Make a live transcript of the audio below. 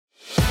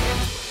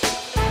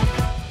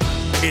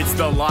It's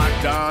the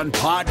Locked On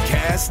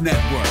Podcast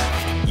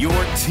Network, your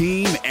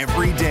team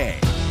every day.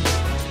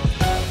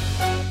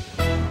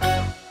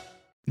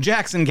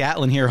 Jackson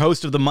Gatlin here,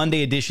 host of the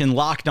Monday edition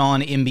Locked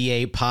On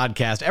NBA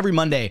podcast. Every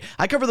Monday,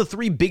 I cover the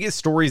three biggest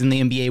stories in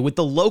the NBA with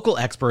the local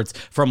experts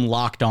from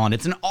Locked On.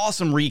 It's an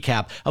awesome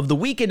recap of the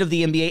weekend of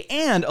the NBA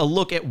and a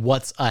look at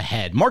what's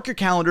ahead. Mark your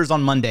calendars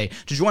on Monday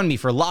to join me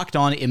for Locked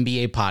On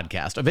NBA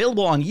podcast,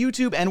 available on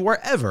YouTube and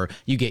wherever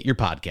you get your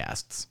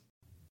podcasts.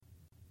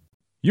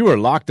 You are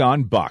Locked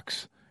On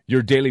Bucks,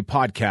 your daily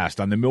podcast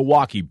on the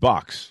Milwaukee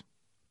Bucks.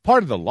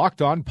 Part of the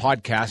Locked On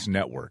Podcast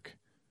Network,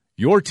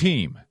 your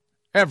team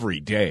every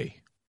day.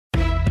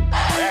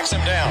 Backs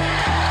him down.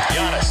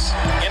 Giannis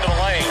into the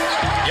lane.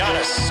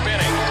 Giannis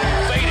spinning.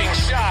 Fading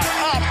shot.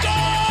 Up.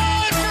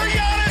 Good for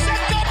Giannis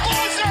at the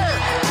buzzer.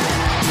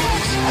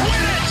 Bucks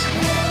win it.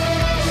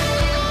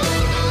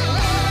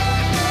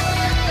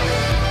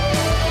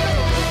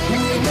 We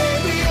may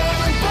be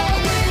young, but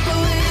we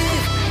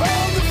believe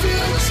on the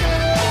future.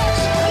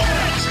 Bucks win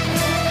it.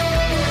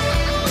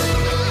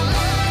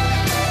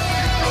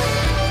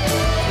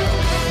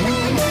 We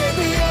may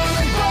be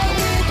young, but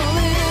we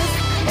believe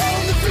on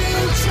the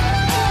future.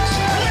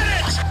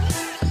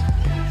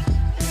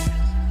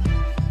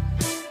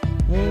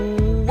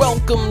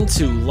 Welcome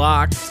to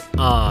Locked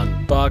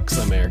On Bucks.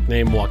 I'm Eric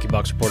Name, Milwaukee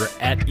Bucks reporter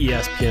at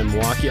ESPN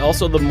Milwaukee.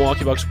 Also the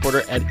Milwaukee Bucks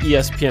reporter at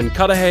ESPN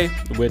Cudahy,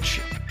 which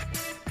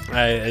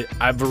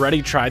I've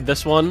already tried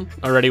this one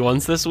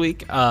once this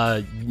week.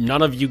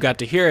 None of you got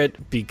to hear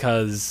it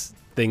because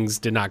things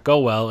did not go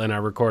well and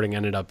our recording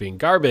ended up being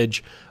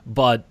garbage.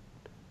 But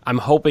I'm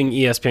hoping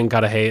ESPN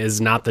Cudahy is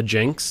not the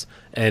jinx,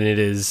 and it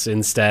is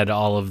instead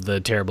all of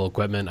the terrible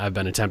equipment I've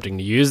been attempting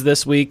to use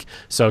this week.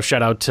 So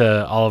shout out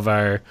to all of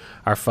our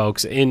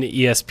folks in the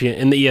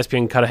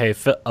ESPN Cudahy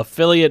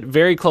affiliate,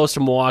 very close to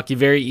Milwaukee,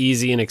 very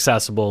easy and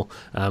accessible,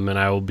 and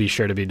I will be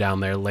sure to be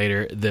down there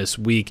later this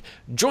week.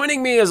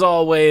 Joining me as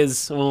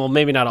always, well,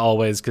 maybe not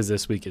always because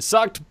this week has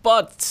sucked,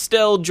 but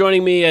still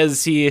joining me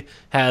as he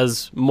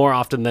has more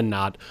often than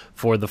not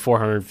for the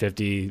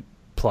 450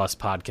 plus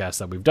podcast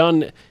that we've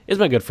done is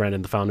my good friend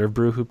and the founder of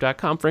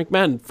brewhoop.com, Frank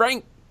Madden.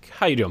 Frank,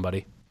 how you doing,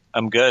 buddy?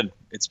 I'm good.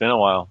 It's been a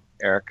while,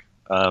 Eric.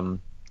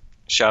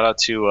 Shout out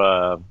to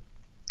I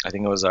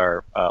think it was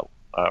our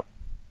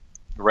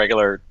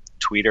regular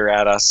tweeter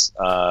at us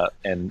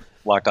and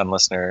Locked On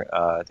listener.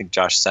 I think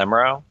Josh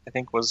Semrau, I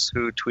think, was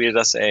who tweeted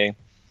us a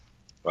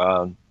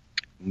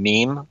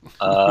meme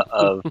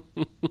of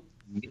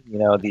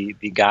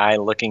the guy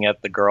looking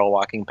at the girl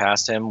walking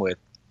past him with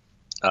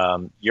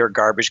your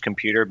garbage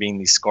computer being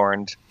the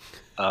scorned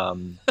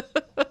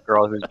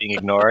girl who's being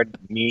ignored,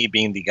 me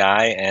being the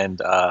guy, and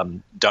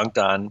Dunked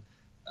On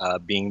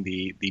being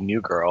the new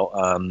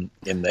girl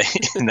in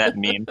that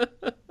meme.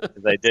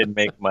 Because I did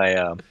make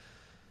my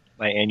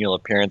my annual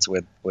appearance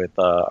with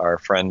our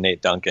friend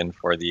Nate Duncan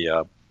for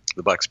the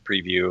Bucks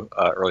preview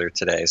earlier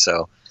today.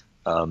 So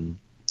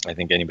I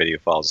think anybody who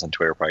follows us on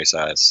Twitter probably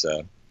saw us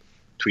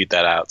tweet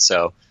that out.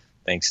 So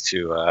thanks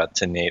to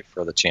Nate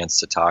for the chance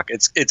to talk.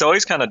 It's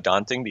always kind of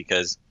daunting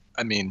because,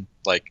 I mean,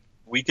 like,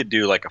 we could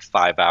do like a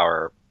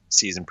 5-hour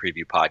season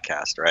preview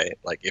podcast, right?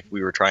 Like, if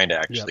we were trying to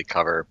actually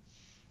cover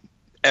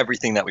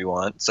everything that we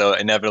want. So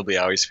inevitably,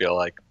 I always feel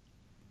like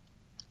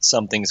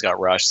some things got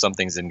rushed, some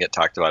things didn't get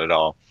talked about at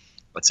all,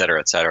 et cetera,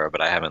 et cetera.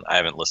 But I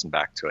haven't listened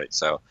back to it.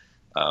 So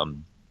I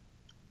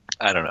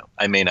don't know.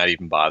 I may not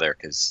even bother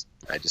because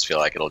I just feel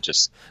like it'll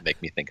just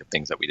make me think of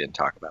things that we didn't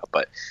talk about.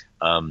 But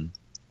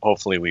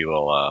hopefully we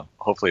will.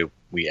 Hopefully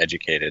we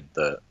educated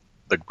the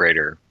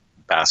greater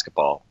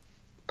basketball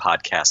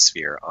podcast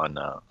sphere on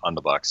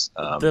the Bucks.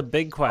 The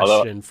big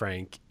question,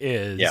 Frank,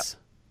 is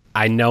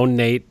I know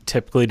Nate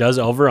typically does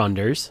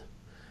over-unders,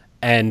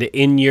 and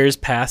in years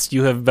past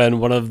you have been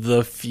one of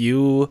the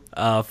few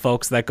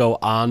folks that go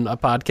on a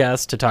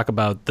podcast to talk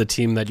about the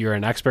team that you're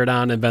an expert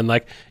on and been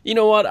like, you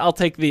know what, I'll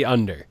take the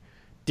under.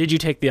 Did you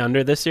take the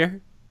under this year?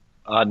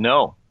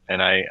 No,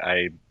 and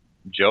I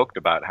joked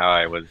about how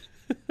I was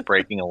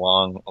breaking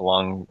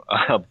along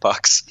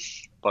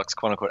Bucks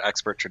quote unquote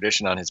expert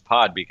tradition on his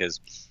pod because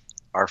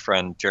our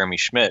friend Jeremy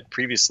Schmidt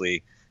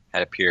previously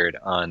had appeared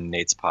on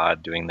Nate's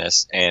pod doing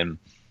this, and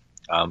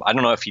I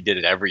don't know if he did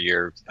it every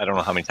year. I don't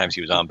know how many times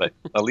he was on, but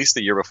at least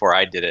the year before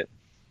I did it,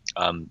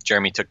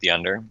 Jeremy took the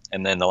under,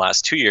 and then the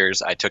last 2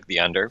 years I took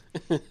the under,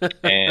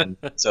 and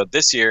so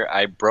this year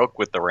I broke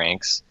with the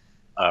ranks,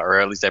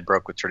 or at least I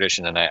broke with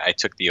tradition, and I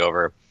took the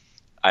over.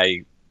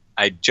 I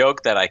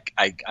joke that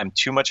I'm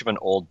too much of an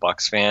old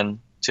Bucks fan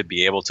to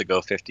be able to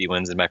go 50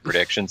 wins in my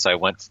prediction, so I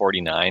went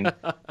 49,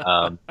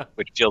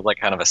 which feels like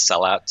kind of a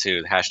sellout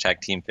to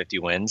hashtag Team 50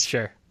 Wins.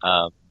 Sure.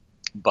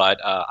 But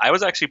I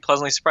was actually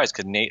pleasantly surprised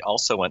because Nate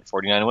also went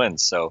 49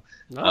 wins. So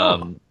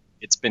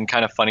it's been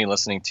kind of funny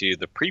listening to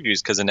the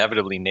previews because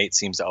inevitably Nate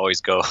seems to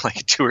always go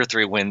like 2 or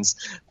 3 wins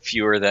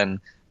fewer than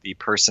the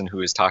person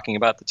who is talking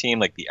about the team,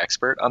 like the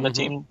expert on the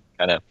team.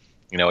 Kind of,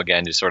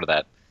 again, just sort of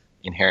that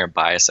inherent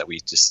bias that we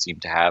just seem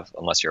to have,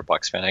 unless you're a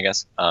Bucks fan, I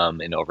guess,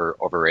 in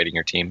overrating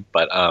your team.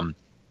 But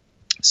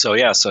so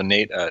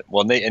Nate,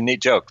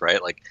 Nate joked,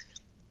 right? Like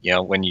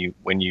when you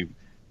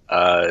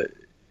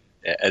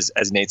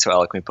as Nate so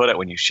eloquently put it,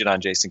 when you shit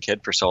on Jason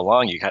Kidd for so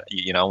long,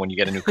 when you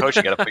get a new coach,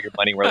 you got to put your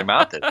money where their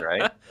mouth is,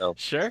 right? So,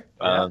 Sure.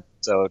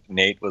 So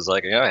Nate was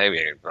like,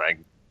 hey,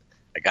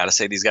 I got to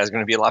say these guys are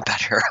going to be a lot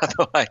better.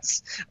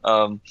 Otherwise,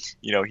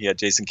 he had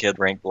Jason Kidd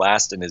ranked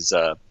last in his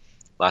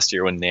last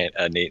year when Nate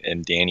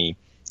and Danny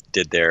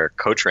did their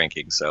coach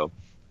ranking. So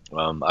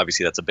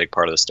obviously that's a big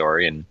part of the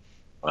story. And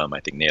I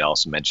think Nate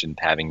also mentioned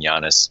having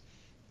Giannis.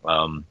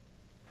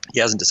 He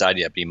hasn't decided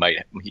yet, but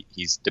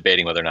he's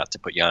debating whether or not to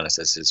put Giannis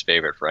as his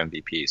favorite for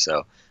MVP.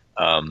 So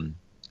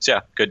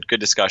yeah, good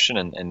discussion.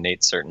 And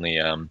Nate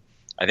certainly,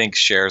 I think,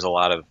 shares a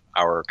lot of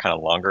our kind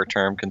of longer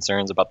term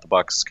concerns about the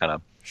Bucks kind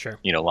of, Sure.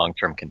 long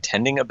term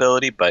contending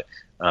ability. But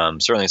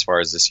certainly as far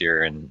as this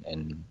year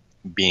and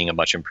being a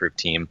much improved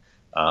team,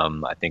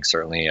 I think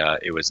certainly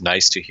it was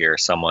nice to hear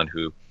someone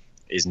who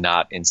is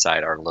not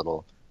inside our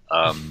little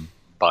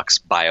Bucks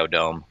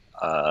biodome,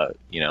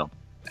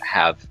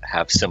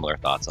 have similar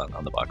thoughts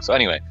on the Bucks. So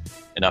anyway,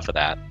 enough of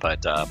that.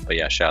 But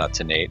yeah, shout out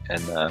to Nate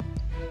and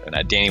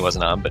Danny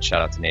wasn't on, but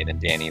shout out to Nate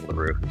and Danny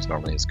LaRue, who's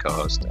normally his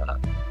co-host.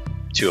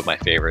 Two of my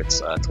favorites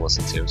to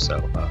listen to.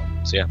 So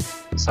yeah,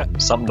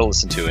 something to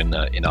listen to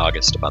in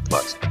August about the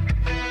Bucks.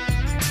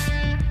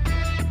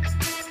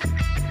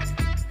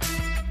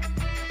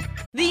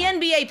 The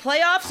NBA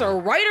playoffs are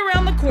right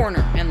around the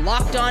corner, and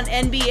Locked On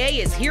NBA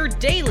is here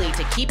daily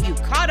to keep you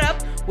caught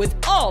up with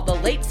all the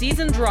late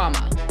season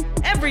drama.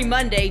 Every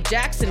Monday,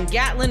 Jackson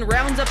Gatlin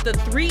rounds up the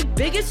 3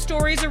 biggest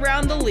stories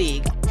around the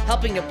league,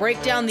 helping to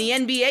break down the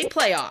NBA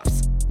playoffs.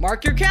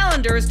 Mark your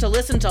calendars to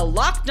listen to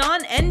Locked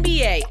On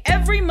NBA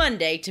every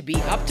Monday to be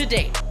up to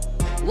date.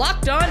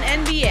 Locked On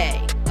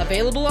NBA,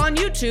 available on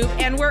YouTube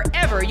and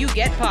wherever you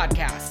get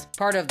podcasts.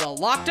 Part of the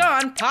Locked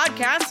On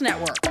Podcast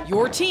Network,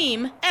 your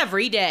team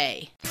every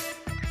day.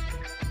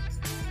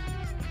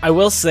 I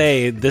will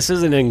say this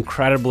is an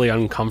incredibly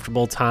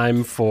uncomfortable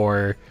time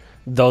for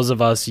those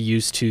of us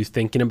used to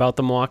thinking about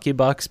the Milwaukee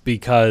Bucks,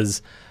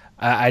 because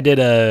I did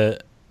a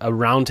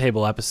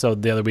roundtable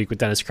episode the other week with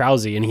Dennis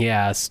Krause, and he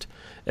asked,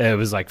 it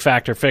was like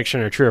fact or fiction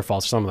or true or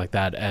false or something like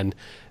that, and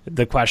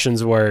the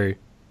questions were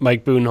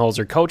Mike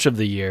Budenholzer Coach of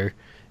the Year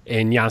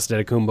and Giannis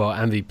Antetokounmpo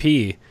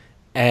MVP,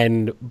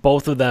 and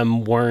both of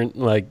them weren't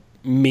like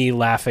me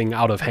laughing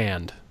out of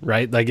hand,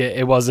 right? Like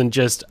it wasn't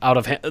just out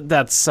of hand.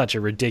 That's such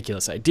a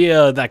ridiculous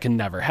idea. That can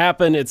never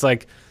happen. It's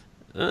like,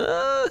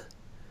 neither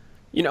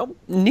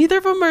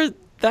of them are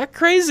that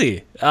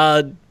crazy.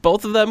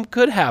 Both of them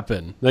could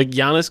happen. Like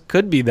Giannis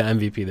could be the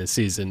MVP this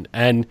season.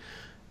 And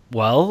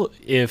well,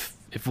 if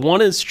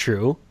one is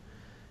true,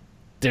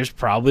 there's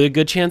probably a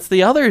good chance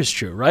the other is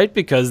true, right?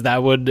 Because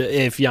that would,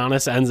 if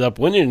Giannis ends up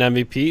winning an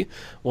MVP,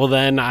 well,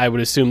 then I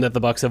would assume that the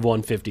Bucks have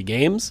won 50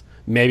 games,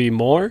 maybe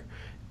more.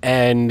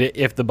 And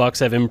if the Bucks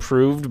have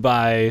improved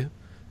by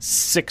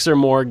 6 or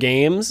more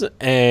games,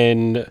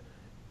 and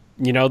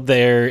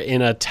they're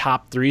in a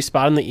top 3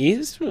 spot in the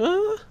East,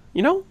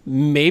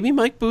 maybe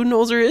Mike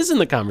Budenholzer is in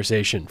the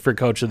conversation for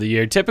Coach of the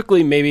Year.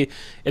 Typically, maybe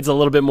it's a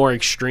little bit more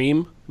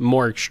extreme of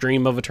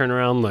a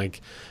turnaround, like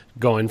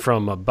going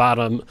from a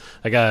bottom,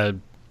 like a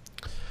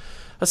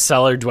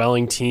cellar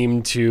dwelling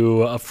team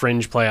to a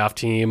fringe playoff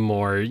team,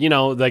 or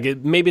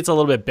maybe it's a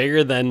little bit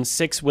bigger than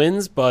 6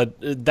 wins, but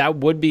that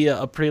would be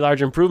a pretty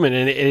large improvement.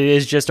 And it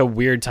is just a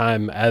weird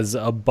time as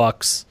a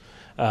Bucks,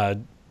 a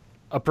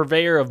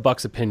purveyor of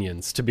Bucks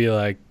opinions, to be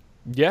like,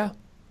 yeah,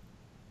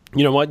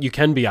 you know what, you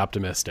can be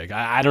optimistic.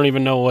 I don't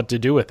even know what to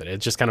do with it.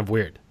 It's just kind of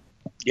weird.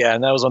 Yeah,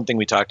 and that was one thing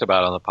we talked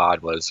about on the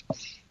pod was,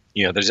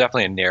 there's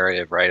definitely a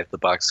narrative, right? If the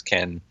Bucks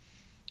can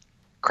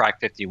crack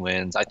 50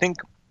 wins, I think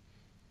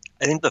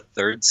the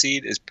 3rd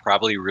seed is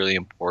probably really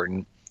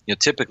important.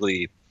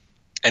 Typically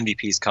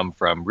MVPs come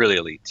from really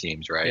elite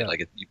teams, right? Yeah.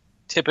 Like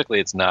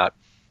typically it's not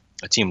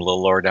a team a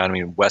little lower down. I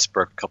mean,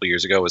 Westbrook a couple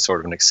years ago was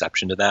sort of an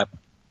exception to that,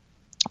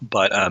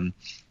 but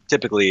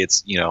typically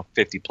it's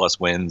 50 plus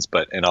wins,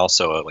 and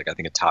also I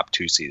think a top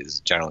 2 seed is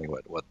generally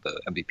what the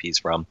MVP is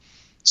from.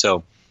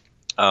 So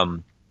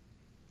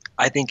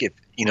I think if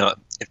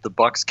the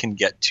Bucks can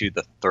get to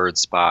the 3rd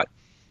spot,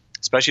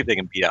 especially if they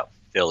can beat out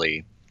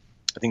Philly,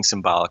 I think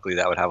symbolically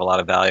that would have a lot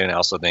of value. And I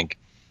also think,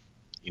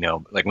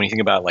 when you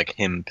think about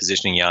him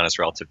positioning Giannis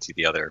relative to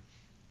the other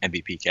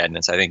MVP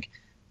candidates, I think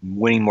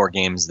winning more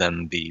games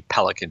than the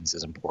Pelicans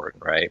is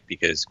important, right?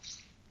 Because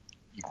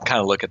you can kind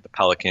of look at the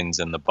Pelicans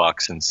and the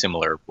Bucks in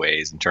similar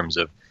ways in terms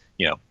of,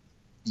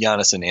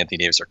 Giannis and Anthony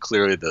Davis are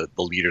clearly the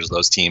leaders of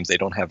those teams. They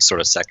don't have sort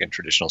of second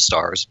traditional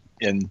stars.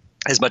 And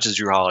as much as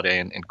Drew Holiday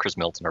and Chris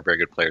Middleton are very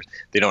good players,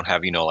 they don't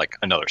have,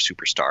 another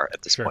superstar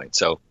at this point.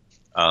 So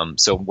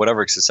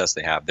whatever success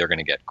they have, they're going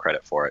to get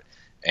credit for it.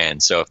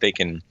 And so if they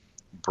can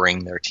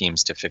bring their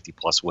teams to 50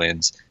 plus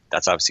wins,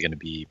 that's obviously going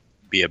to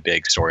be a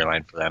big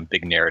storyline for them,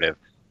 big narrative.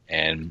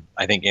 And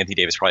I think Anthony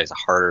Davis probably has a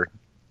harder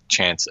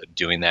chance of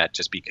doing that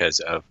just because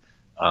of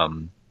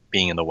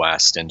being in the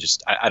West. And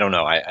just, I don't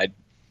know. I'm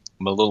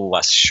a little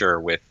less sure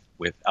with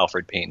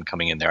Alfred Payton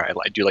coming in there.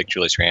 I do like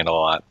Julius Randle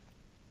a lot.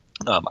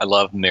 I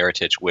love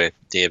Mirotic with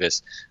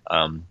Davis,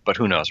 but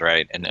who knows,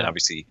 right? And then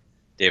obviously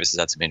Davis has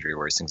had some injury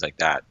worries, things like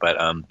that. But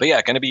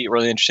yeah, going to be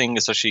really interesting,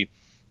 especially,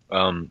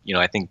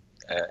 I think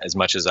as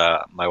much as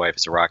my wife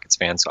is a Rockets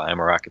fan, so I'm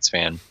a Rockets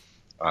fan.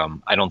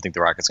 I don't think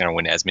the Rockets are going to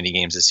win as many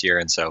games this year,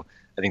 and so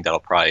I think that'll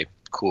probably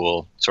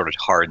sort of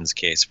Harden's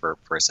case for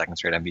a second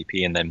straight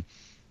MVP, and then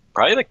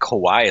probably like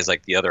Kawhi is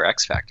like the other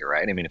X factor,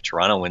 right? I mean, if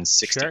Toronto wins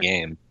 60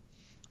 games,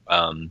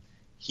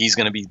 he's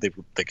going to be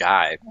the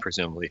guy,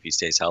 presumably, if he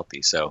stays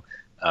healthy. So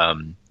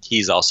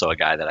he's also a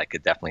guy that I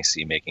could definitely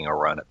see making a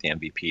run at the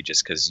MVP,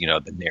 just because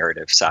the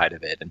narrative side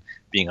of it and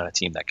being on a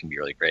team that can be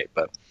really great.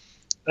 But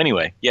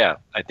anyway, yeah,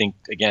 I think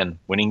again,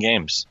 winning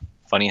games.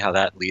 Funny how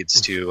that leads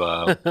to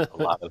a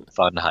lot of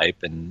fun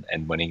hype and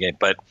winning game.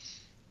 But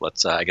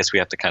let's I guess we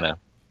have to kind of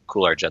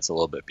cool our jets a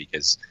little bit,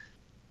 because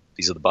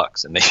these are the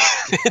Bucks, and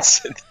that's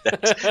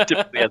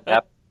typically has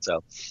happened.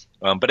 So,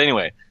 but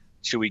anyway,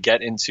 should we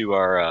get into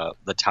our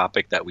the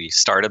topic that we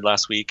started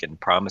last week and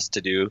promised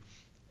to do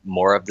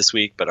more of this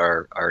week, but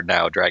are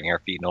now dragging our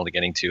feet and only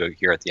getting to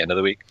here at the end of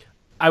the week?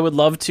 I would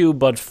love to,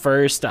 but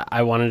first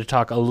I wanted to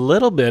talk a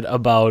little bit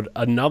about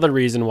another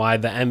reason why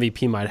the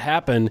MVP might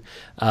happen.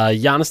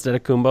 Giannis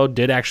Antetokounmpo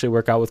did actually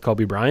work out with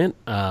Kobe Bryant,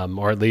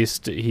 or at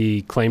least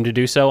he claimed to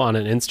do so on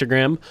an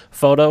Instagram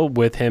photo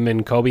with him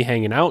and Kobe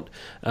hanging out.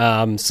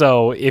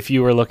 So if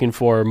you were looking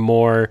for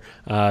more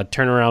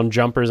turnaround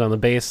jumpers on the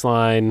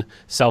baseline,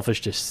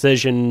 selfish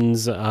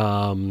decisions,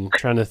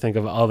 trying to think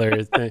of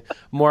other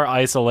more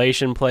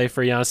isolation play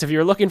for Giannis. If you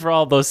were looking for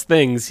all those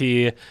things,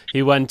 he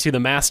went to the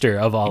master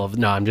of all of.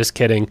 No, I'm just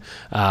kidding.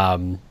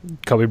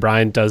 Kobe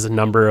Bryant does a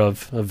number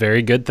of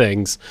very good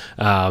things,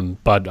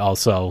 but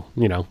also,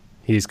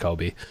 he's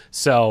Kobe.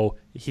 So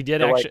he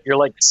did You're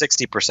like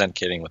 60%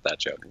 kidding with that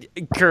joke.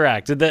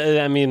 Correct.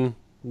 I mean,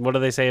 what do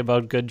they say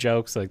about good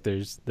jokes? Like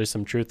there's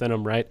some truth in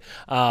them, right?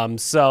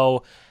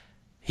 So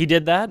he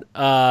did that.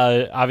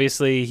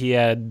 Obviously, he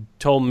had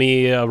told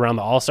me around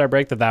the All-Star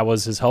break that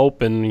was his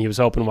hope, and he was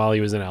hoping while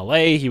he was in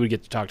LA he would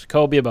get to talk to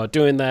Kobe about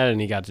doing that, and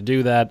he got to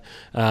do that.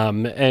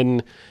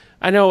 And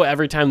I know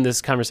every time this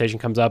conversation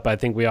comes up, I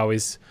think we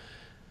always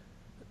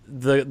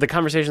the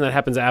conversation that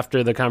happens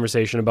after the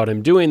conversation about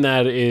him doing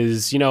that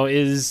is,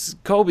 is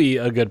Kobe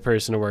a good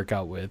person to work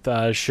out with?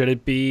 Should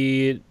it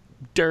be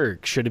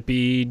Dirk? Should it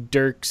be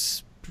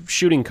Dirk's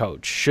shooting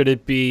coach? Should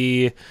it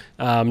be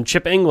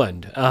Chip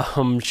England?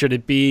 Should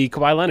it be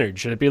Kawhi Leonard?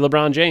 Should it be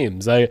LeBron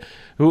James?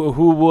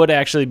 Who would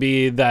actually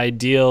be the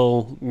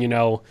ideal,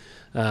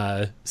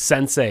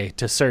 sensei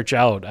to search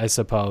out, I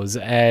suppose?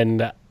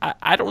 And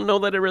I don't know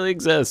that it really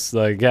exists.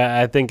 Like,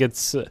 I think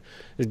it's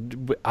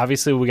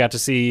obviously we got to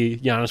see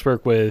Giannis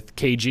work with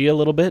KG a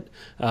little bit,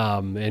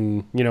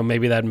 and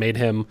maybe that made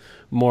him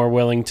more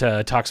willing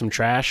to talk some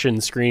trash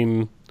and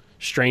scream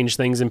strange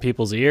things in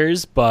people's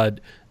ears.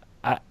 But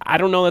I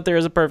don't know that there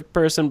is a perfect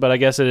person, but I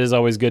guess it is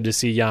always good to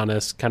see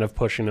Giannis kind of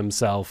pushing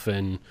himself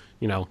and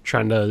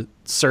trying to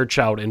search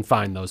out and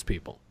find those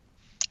people.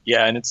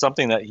 Yeah, and it's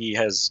something that he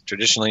has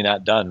traditionally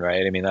not done,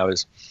 right? I mean, that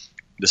was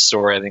the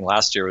story, I think,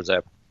 last year was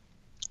at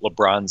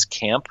LeBron's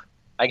camp.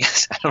 I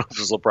guess, I don't know if it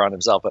was LeBron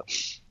himself, but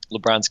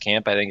LeBron's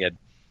camp, I think, had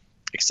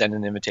extended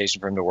an invitation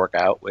for him to work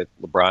out with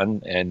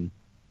LeBron, and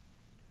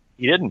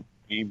he didn't.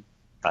 He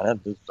kind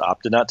of just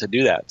opted not to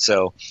do that.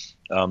 So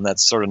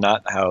that's sort of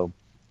not how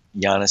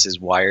Giannis is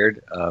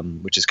wired,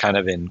 which is kind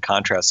of in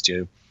contrast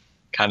to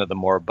kind of the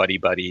more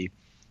buddy-buddy,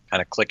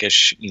 kind of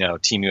cliquish,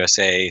 Team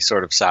USA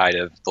sort of side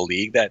of the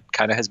league that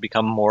kind of has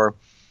become more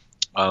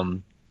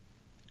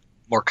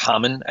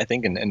common, I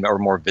think, and or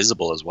more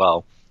visible as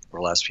well over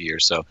the last few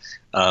years. So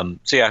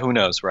yeah, who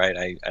knows,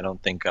 right? I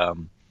don't think,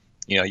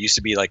 it used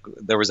to be like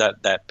there was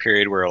that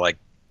period where like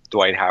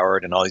Dwight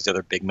Howard and all these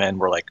other big men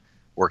were like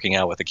working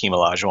out with Akeem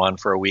Olajuwon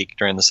for a week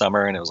during the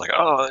summer, and it was like,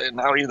 oh,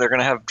 now they're going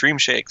to have dream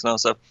shakes and all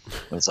stuff.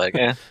 And it's like,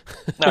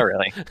 not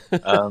really.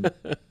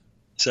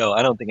 So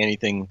I don't think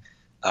anything.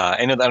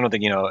 And I don't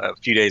think a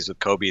few days with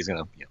Kobe is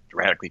going to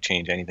dramatically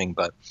change anything.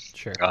 But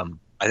sure.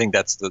 I think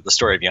that's the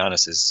story of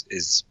Giannis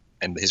is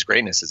and his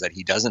greatness is that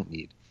he doesn't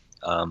need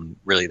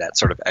really that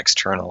sort of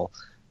external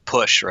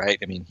push, right?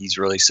 I mean, he's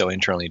really so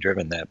internally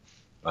driven that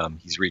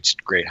he's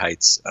reached great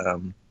heights,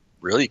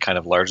 really kind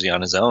of largely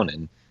on his own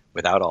and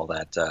without all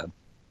that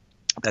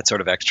that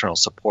sort of external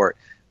support.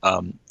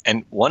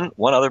 And one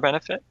other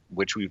benefit,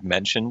 which we've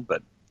mentioned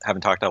but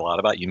haven't talked a lot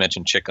about, you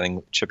mentioned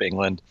Chip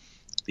England,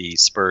 the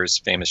Spurs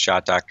famous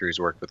shot doctor who's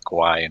worked with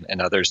Kawhi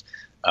and others.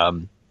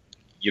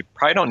 You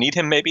probably don't need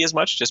him maybe as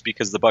much, just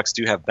because the Bucks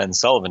do have Ben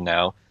Sullivan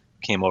now,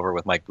 came over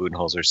with Mike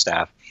Budenholzer's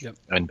staff. Yep.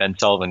 And Ben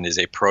Sullivan is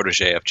a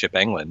protege of Chip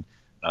England,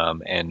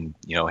 and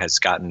has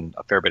gotten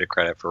a fair bit of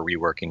credit for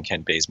reworking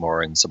Kent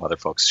Bazemore and some other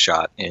folks'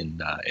 shot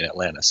in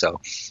Atlanta. So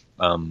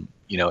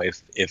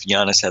if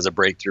Giannis has a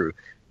breakthrough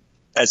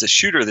as a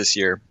shooter this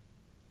year,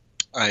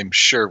 I'm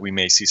sure we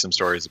may see some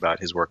stories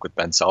about his work with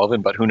Ben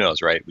Sullivan, but who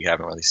knows, right? We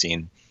haven't really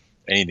seen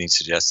anything to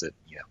suggest that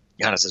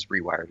Giannis has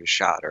rewired his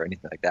shot or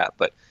anything like that.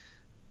 But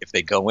if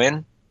they go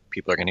in,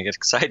 people are going to get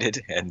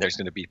excited, and there's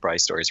going to be probably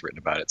stories written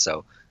about it.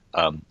 So,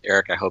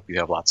 Eric, I hope you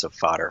have lots of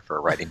fodder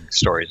for writing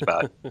stories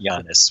about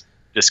Giannis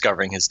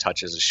discovering his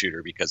touch as a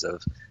shooter because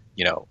of,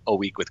 a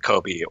week with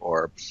Kobe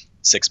or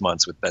 6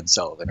 months with Ben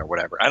Sullivan or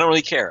whatever. I don't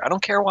really care. I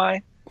don't care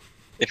why.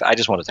 If I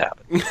just want it to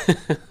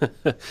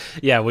happen.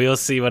 Yeah, we'll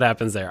see what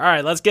happens there. All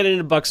right, let's get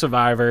into Buck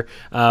Survivor.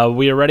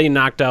 We already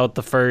knocked out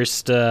the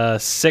first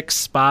 6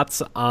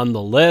 spots on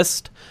the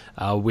list.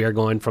 We are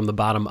going from the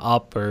bottom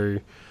up,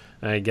 or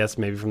I guess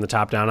maybe from the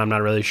top down. I'm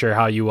not really sure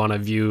how you want to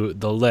view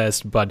the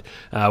list, but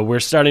we're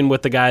starting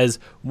with the guys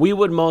we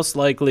would most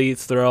likely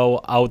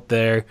throw out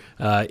there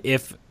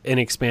if an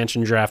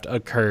expansion draft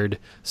occurred.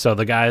 So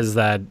the guys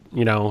that,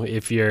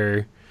 if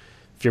you're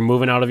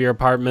moving out of your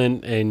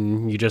apartment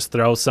and you just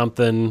throw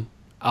something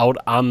out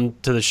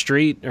onto the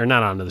street, or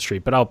not onto the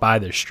street, but out by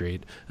the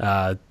street,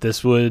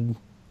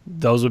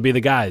 those would be the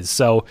guys.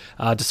 So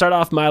to start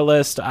off my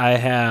list, I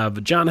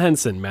have John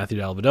Henson, Matthew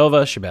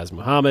Dellavedova, Shabazz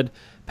Muhammad,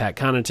 Pat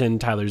Connaughton,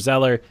 Tyler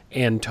Zeller,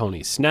 and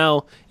Tony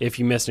Snell. If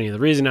you missed any of the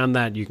reason on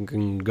that, you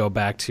can go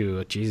back to,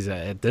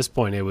 at this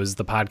point, it was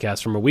the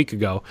podcast from a week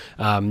ago.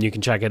 You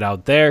can check it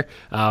out there.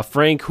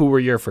 Frank, who were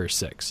your first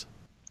 6?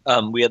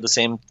 We had the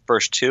same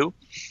first 2.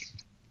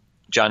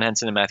 John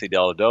Henson and Matthew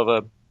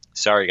Dellavedova.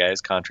 Sorry,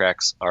 guys,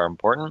 contracts are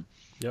important.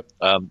 Yep.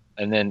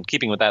 And then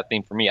keeping with that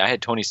theme for me, I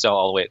had Tony Snell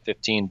all the way at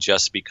 15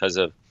 just because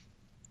of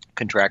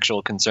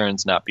contractual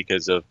concerns, not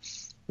because of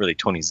really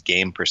Tony's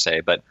game per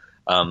se. But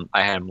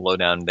I had him low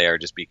down there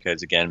just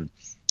because, again,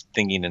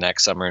 thinking the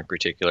next summer in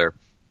particular,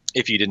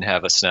 if you didn't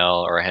have a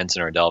Snell or a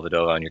Henson or a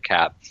Dellavedova on your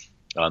cap,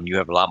 you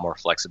have a lot more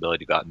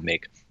flexibility to go out and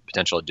make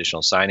potential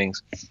additional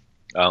signings.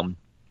 And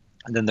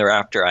then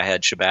thereafter, I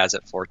had Shabazz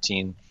at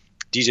 14.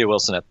 DJ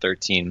Wilson at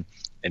 13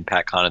 and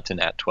Pat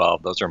Connaughton at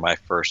 12. Those are my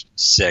first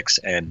 6.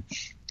 And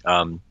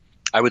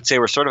I would say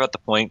we're sort of at the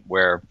point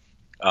where,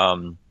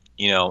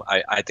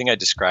 I think I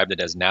described it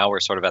as now we're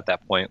sort of at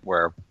that point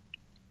where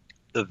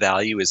the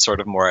value is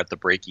sort of more at the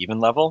break-even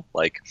level.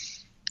 Like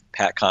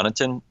Pat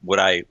Connaughton, would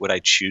I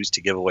choose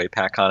to give away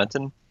Pat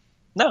Connaughton?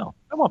 No,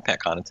 I want Pat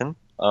Connaughton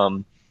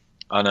on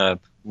a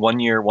 1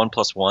 year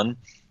 1+1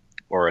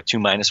 or a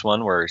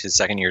 2-1 where his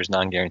second year is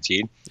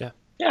non-guaranteed.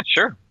 Yeah,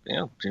 sure.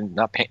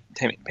 Not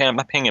I'm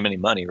not paying him any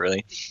money,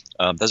 really.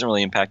 Doesn't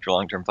really impact your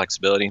long-term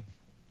flexibility.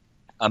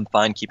 I'm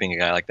fine keeping a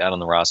guy like that on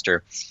the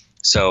roster.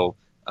 So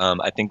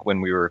I think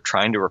when we were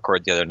trying to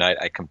record the other night,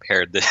 I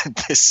compared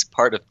this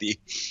part of the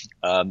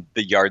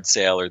yard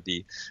sale or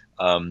the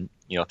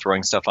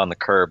throwing stuff on the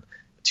curb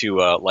to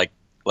like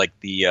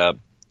the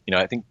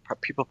I think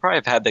people probably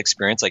have had the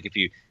experience, like if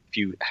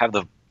you have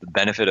the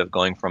benefit of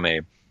going from a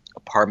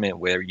apartment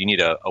where you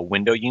need a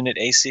window unit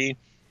AC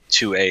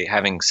to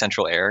having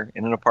central air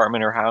in an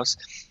apartment or house,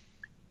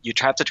 you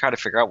have to try to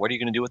figure out what are you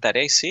going to do with that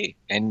AC.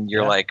 And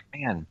you're like,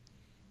 man,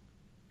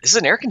 this is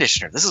an air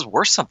conditioner. This is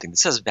worth something.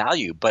 This has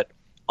value, but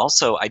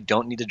also I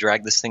don't need to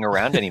drag this thing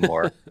around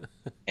anymore.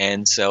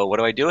 And so what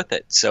do I do with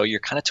it? So you're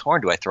kind of torn.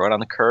 Do I throw it on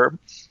the curb?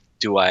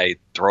 Do I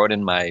throw it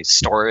in my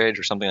storage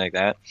or something like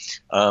that?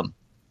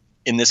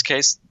 In this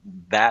case,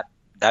 that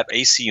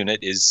AC unit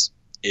is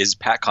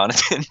Pat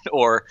Connaughton,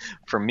 or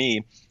for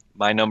me,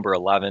 my number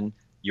 11,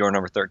 your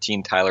number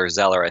 13, Tyler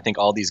Zeller. I think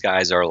all these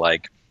guys are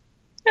like,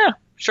 yeah,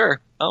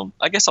 sure.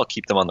 I guess I'll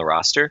keep them on the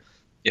roster.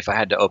 If I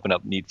had to open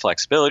up, need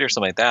flexibility or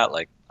something like that,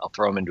 like I'll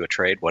throw them into a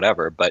trade,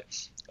 whatever. But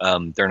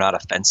they're not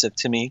offensive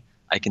to me.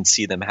 I can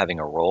see them having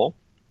a role.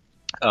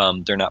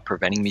 They're not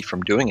preventing me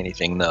from doing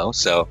anything, though.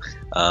 So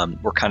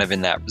we're kind of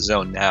in that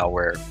zone now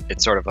where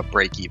it's sort of a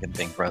break-even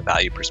thing from a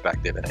value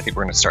perspective. And I think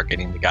we're going to start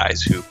getting the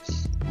guys who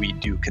we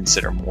do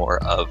consider more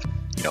of,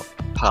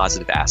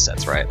 positive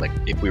assets, right? Like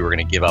if we were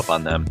going to give up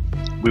on them,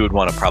 we would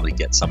want to probably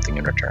get something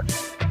in return.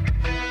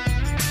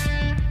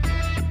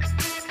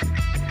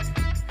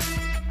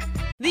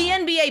 The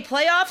NBA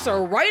playoffs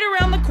are right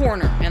around the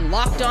corner, and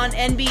Locked On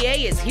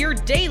NBA is here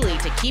daily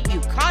to keep you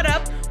caught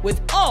up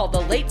with all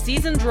the late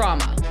season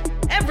drama.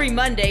 Every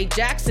Monday,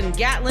 Jackson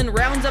Gatlin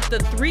rounds up the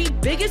 3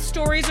 biggest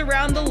stories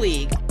around the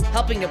league,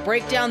 helping to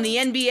break down the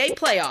NBA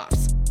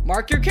playoffs.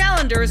 Mark your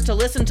calendars to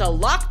listen to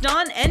Locked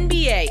On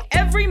NBA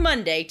every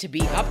Monday to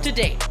be up to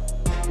date.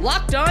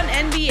 Locked On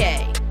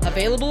NBA,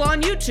 available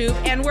on YouTube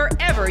and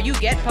wherever you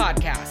get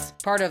podcasts.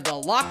 Part of the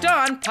Locked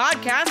On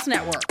Podcast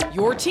Network,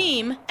 your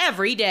team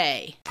every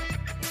day.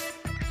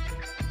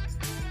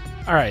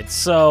 All right,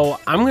 so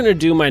I'm going to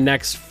do my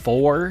next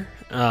 4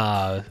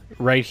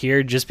 right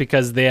here just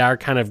because they are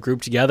kind of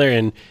grouped together.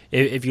 And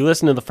if you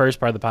listen to the first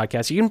part of the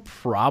podcast, you can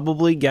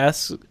probably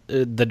guess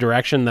the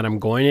direction that I'm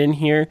going in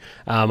here.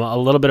 A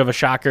little bit of a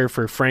shocker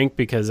for Frank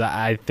because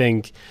I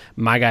think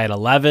my guy at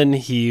 11,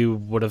 he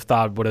would have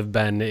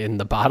been in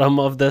the bottom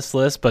of this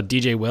list, but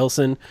DJ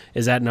Wilson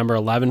is at number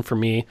 11 for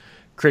me.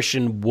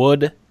 Christian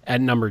Wood at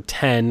number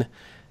 10,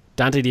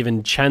 Dante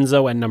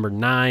DiVincenzo at number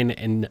 9,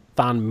 and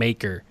Thon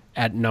Maker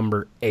at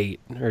number 8.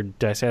 Or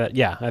did I say that?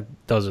 Yeah,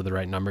 those are the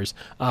right numbers.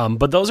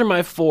 But those are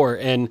my 4.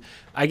 And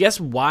I guess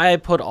why I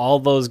put all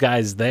those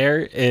guys there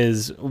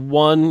is,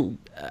 one,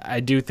 I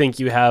do think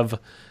you have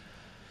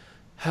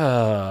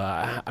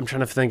I'm trying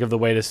to think of the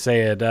way to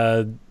say it.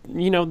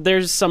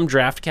 There's some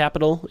draft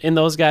capital in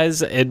those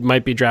guys. It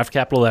might be draft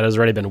capital that has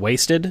already been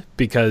wasted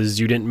because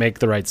you didn't make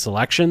the right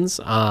selections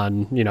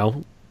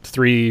on,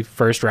 3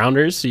 first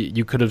rounders.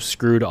 You could have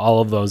screwed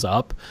all of those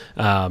up.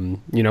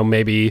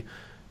 Maybe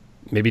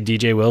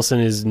DJ Wilson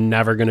is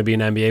never going to be an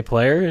NBA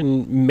player,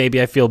 and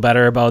maybe I feel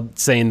better about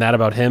saying that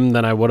about him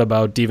than I would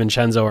about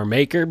DiVincenzo or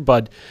Maker,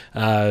 but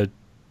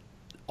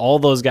all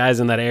those guys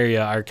in that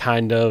area are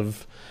kind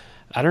of,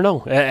 I don't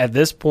know. At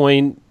this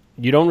point,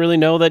 you don't really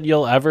know that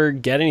you'll ever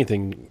get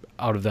anything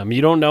out of them.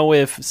 You don't know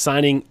if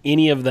signing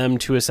any of them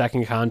to a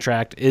second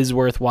contract is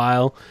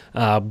worthwhile,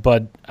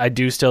 but I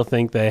do still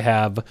think they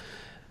have.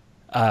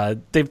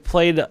 They've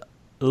played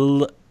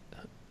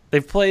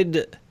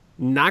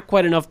not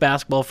quite enough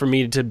basketball for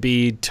me to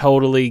be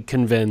totally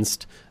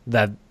convinced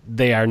that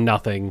they are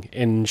nothing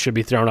and should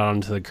be thrown out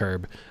onto the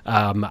curb.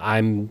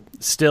 I'm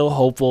still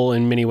hopeful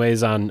in many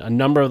ways on a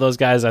number of those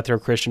guys. I throw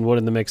Christian Wood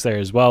in the mix there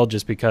as well,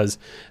 just because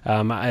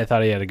I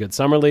thought he had a good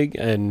summer league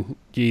and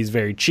he's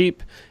very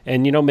cheap.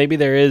 And, maybe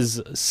there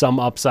is some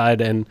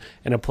upside and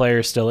a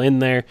player still in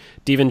there.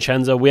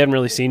 DiVincenzo, we haven't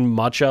really seen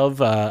much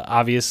of.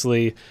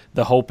 Obviously,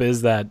 the hope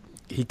is that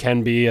he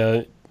can be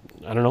a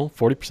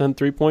 40%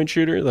 three-point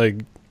shooter.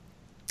 Like,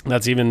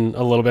 that's even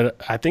a little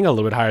bit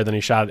higher than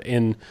he shot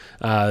in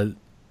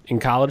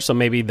college. So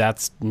maybe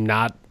that's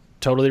not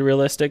totally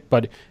realistic,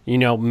 but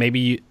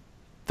maybe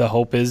the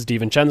hope is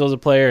DiVincenzo's a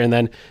player. And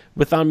then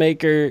with Thon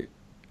Maker,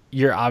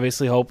 you're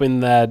obviously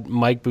hoping that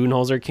Mike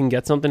Budenholzer can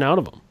get something out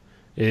of him.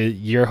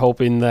 You're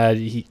hoping that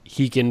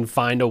he can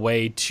find a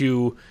way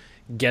to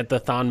get the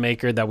Thon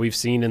Maker that we've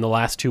seen in the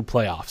last 2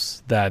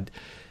 playoffs. That,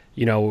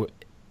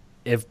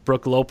 if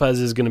Brook Lopez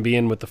is going to be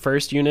in with the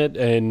first unit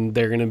and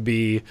they're going to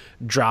be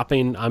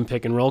dropping on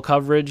pick and roll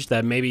coverage,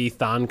 that maybe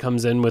Thon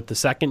comes in with the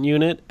second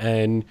unit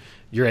and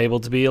you're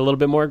able to be a little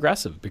bit more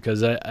aggressive,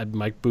 because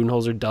Mike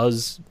Budenholzer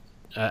does,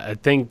 I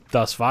think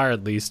thus far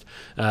at least,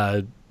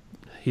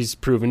 he's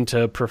proven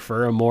to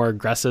prefer a more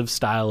aggressive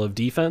style of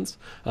defense.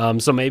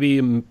 So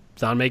maybe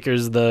Thon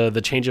Maker's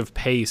the change of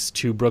pace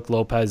to Brook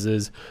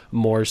Lopez's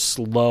more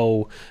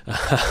slow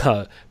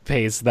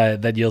pace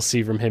that you'll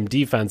see from him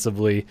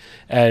defensively.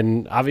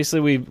 And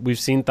obviously we've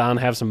seen Thon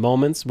have some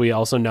moments. We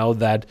also know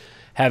that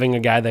having a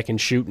guy that can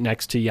shoot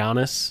next to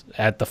Giannis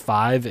at the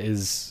 5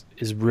 is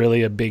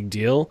really a big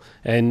deal.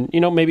 And,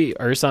 maybe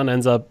Ersan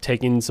ends up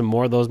taking some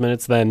more of those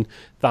minutes than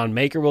Thon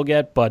Maker will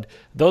get, but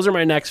those are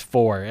my next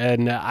 4.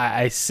 And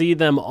I see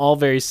them all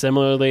very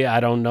similarly.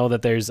 I don't know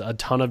that there's a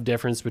ton of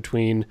difference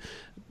between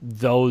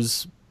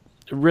those,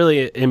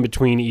 really in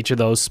between each of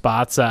those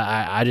spots.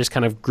 I just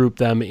kind of group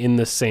them in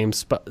the same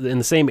in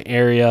the same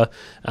area,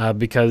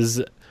 because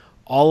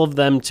all of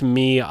them to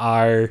me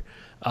are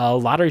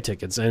lottery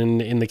tickets, and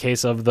in the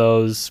case of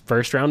those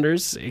first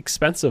rounders,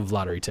 expensive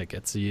lottery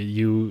tickets.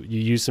 You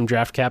use some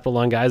draft capital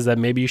on guys that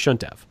maybe you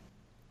shouldn't have.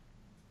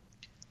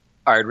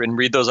 All right, and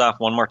read those off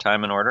one more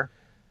time in order.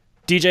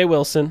 DJ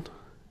Wilson,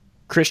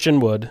 Christian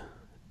Wood,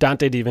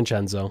 Dante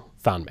DiVincenzo,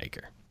 Thon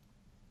Maker.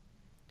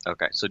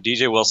 Okay, so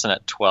DJ Wilson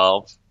at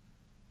 12,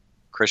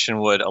 Christian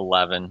Wood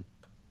 11.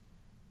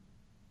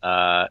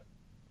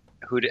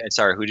 Who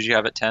did you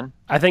have at 10?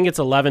 I think it's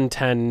 11,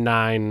 10,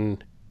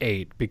 9,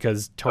 8,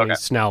 because Tony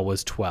Snell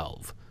was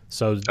 12.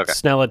 So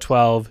Snell at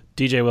 12,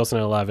 DJ Wilson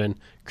at 11,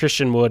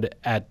 Christian Wood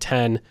at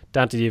 10,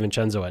 Dante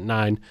DiVincenzo at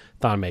 9,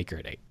 Thon Maker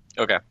at 8.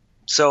 Okay.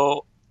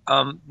 So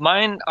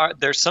mine are,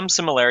 there's some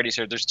similarities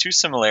here. There's 2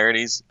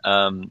 similarities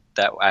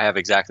that I have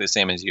exactly the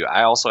same as you.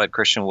 I also had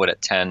Christian Wood at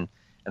 10,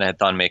 and I had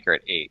Thon Maker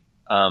at 8.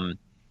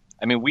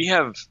 We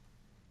have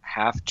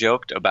half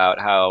joked about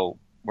how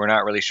we're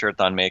not really sure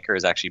Thon Maker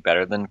is actually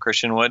better than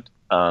Christian Wood,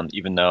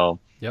 even though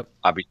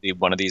obviously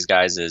one of these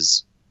guys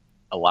is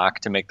a lock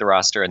to make the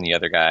roster, and the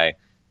other guy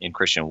in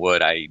Christian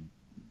Wood, I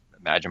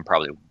imagine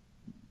probably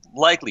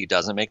likely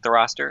doesn't make the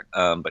roster,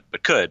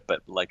 but could,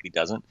 but likely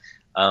doesn't.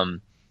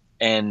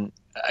 And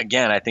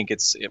again, I think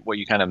it's what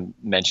you kind of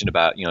mentioned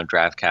about,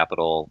 draft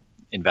capital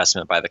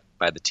investment by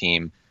the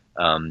team.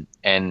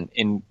 And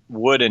in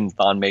Wood and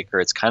Thon Maker,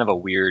 it's kind of a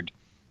weird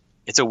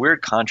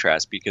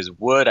contrast, because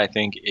Wood, I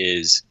think,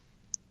 is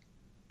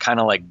kind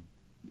of like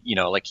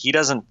he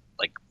doesn't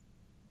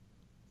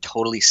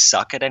totally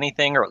suck at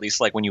anything, or at least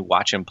when you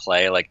watch him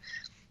play,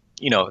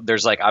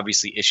 there's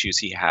obviously issues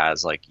he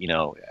has, I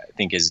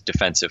think his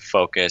defensive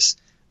focus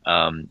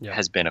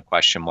has been a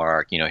question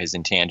mark. His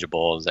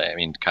intangibles,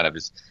 kind of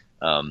his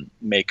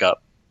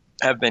makeup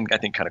have been, I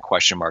think, kind of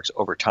question marks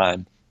over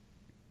time.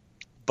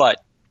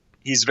 But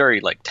he's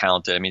very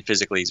talented.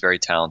 Physically he's very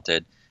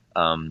talented.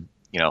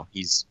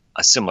 He's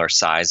a similar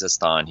size as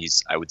Thon.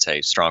 He's, I would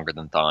say, stronger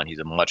than Thon. He's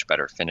a much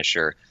better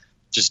finisher,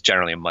 just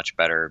generally a much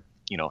better,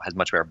 has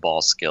much better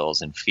ball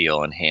skills and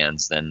feel and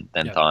hands than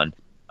Thon.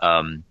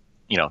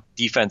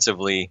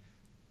 Defensively,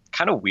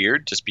 kind of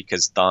weird, just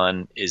because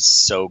Thon is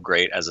so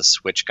great as a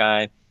switch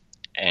guy,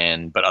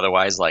 but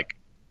otherwise,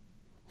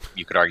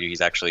 you could argue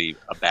he's actually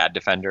a bad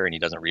defender and he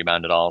doesn't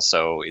rebound at all.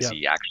 So is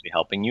he actually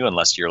helping you,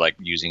 unless you're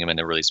using him in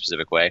a really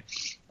specific way?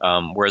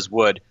 Whereas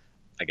Wood,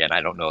 again,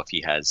 I don't know if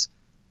he has,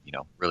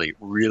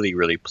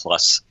 really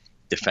plus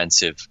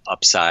defensive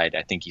upside.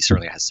 I think he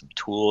certainly has some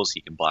tools.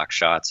 He can block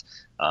shots.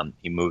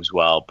 He moves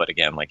well, but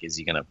again, like, is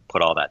he going to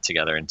put all that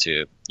together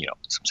into,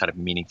 some sort of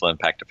meaningful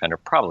impact defender?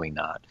 Probably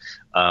not.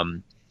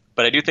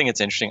 But I do think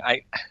it's interesting.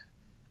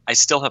 I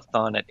still have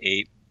Thon at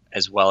 8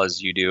 as well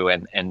as you do,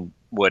 and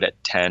Wood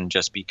at 10,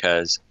 just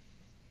because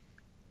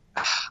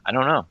I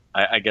don't know.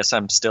 I guess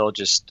I'm still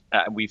just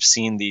we've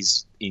seen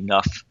these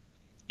enough,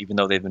 even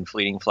though they've been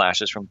fleeting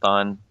flashes from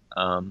Thon,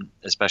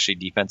 especially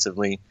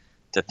defensively,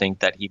 to think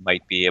that he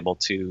might be able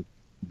to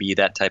be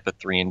that type of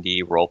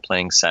 3-and-D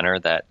role-playing center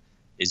that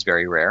is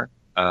very rare.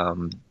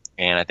 And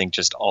I think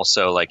just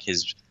also like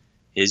his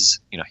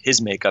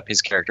makeup,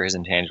 his character, his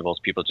intangibles,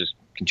 people just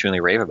continually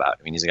rave about.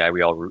 I mean, he's a guy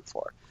we all root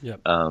for.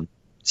 Yep.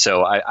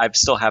 So I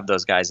still have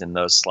those guys in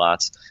those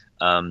slots.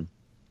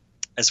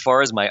 As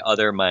far as my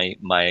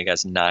I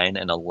guess 9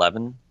 and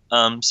 11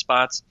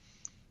 spots,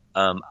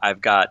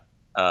 I've got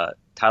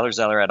Tyler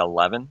Zeller at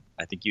 11.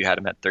 I think you had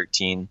him at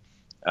 13.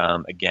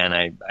 Again,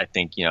 I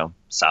think,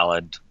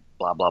 solid,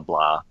 blah, blah,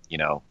 blah.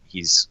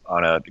 He's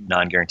on a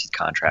non-guaranteed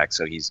contract.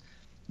 So he's,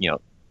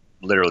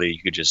 literally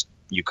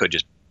you could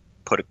just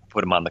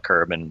put him on the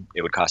curb and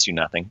it would cost you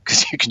nothing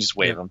because you can just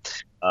waive him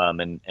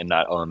and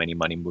not owe him any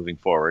money moving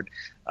forward.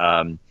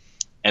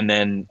 And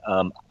then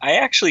I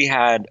actually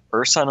had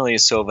Ersan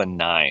Ilyasova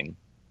 9.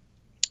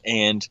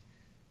 And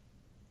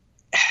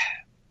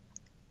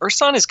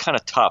Ersan is kind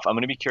of tough. I'm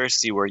going to be curious to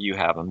see where you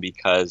have him,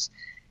 because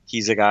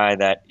he's a guy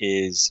that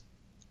is,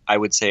 I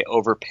would say,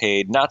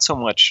 overpaid. Not so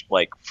much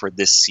like for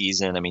this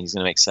season. I mean, he's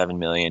going to make $7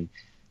 million.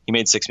 He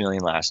made $6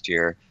 million last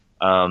year.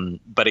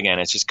 But again,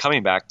 it's just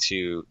coming back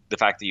to the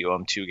fact that you owe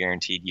him 2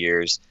 guaranteed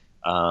years.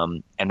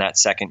 And that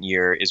second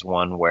year is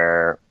one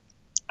where,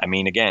 I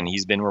mean, again,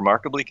 he's been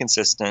remarkably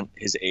consistent.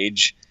 His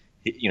age,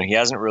 he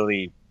hasn't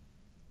really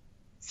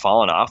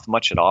fallen off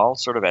much at all,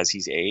 sort of as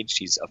he's aged.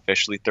 He's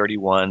officially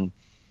 31.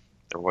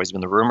 There have always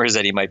been the rumors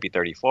that he might be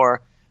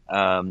 34.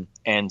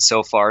 And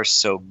so far,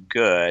 so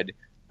good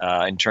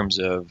in terms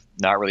of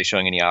not really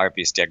showing any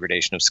obvious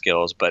degradation of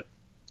skills. But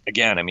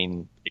again, I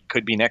mean, it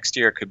could be next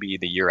year, it could be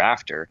the year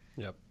after.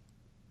 Yep.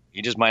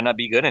 He just might not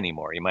be good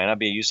anymore. He might not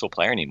be a useful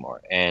player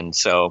anymore. And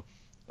so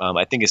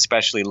I think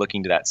especially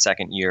looking to that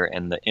second year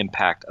and the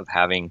impact of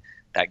having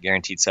that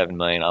guaranteed $7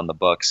 million on the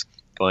books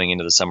going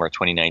into the summer of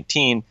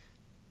 2019,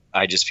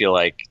 I just feel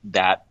like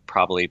that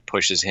probably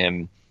pushes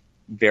him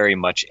very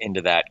much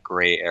into that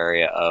gray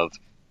area of,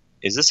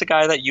 is this a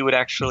guy that you would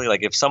actually,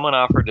 like, if someone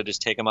offered to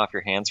just take him off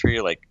your hands for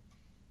you, like,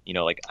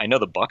 I know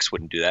the Bucks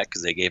wouldn't do that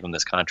because they gave him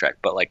this contract,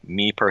 but like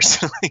me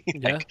personally,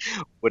 like,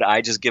 would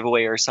I just give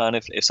away Ersan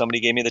if somebody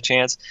gave me the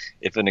chance,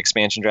 if an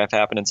expansion draft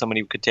happened and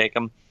somebody could take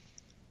him?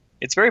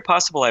 It's very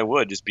possible I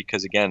would, just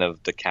because, again,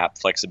 of the cap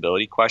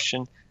flexibility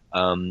question.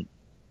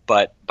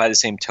 But by the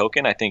same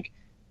token, I think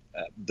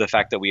the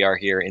fact that we are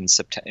here in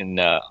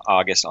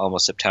August,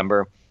 almost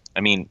September,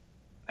 I mean,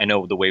 I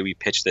know the way we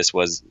pitched this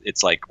was,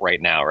 it's like right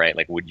now, right?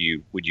 Like, who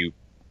would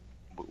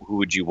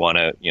you want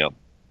to,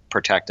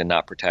 protect and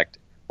not protect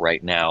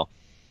right now?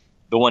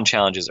 The one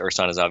challenge is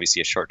Ersan is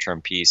obviously a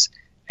short-term piece,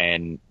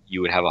 and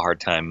you would have a hard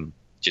time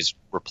just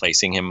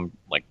replacing him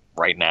like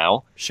right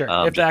now. Sure.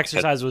 If the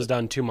exercise was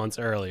done 2 months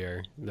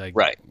earlier. Like,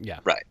 right. Yeah.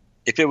 Right.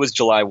 If it was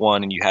July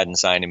 1 and you hadn't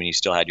signed him and you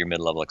still had your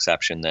mid-level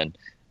exception, then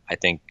I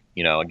think,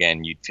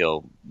 again, you'd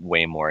feel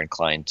way more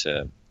inclined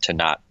to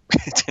not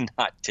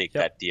take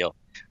that deal.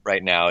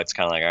 Right now, it's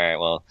kind of like, all right,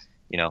 well,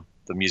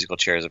 the musical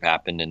chairs have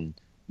happened and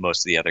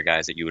most of the other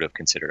guys that you would have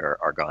considered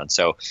are gone.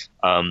 So,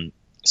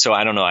 so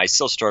I don't know. I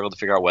still struggle to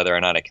figure out whether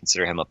or not I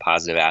consider him a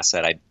positive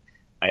asset.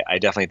 I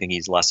definitely think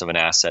he's less of an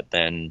asset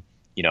than,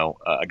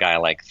 a guy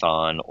like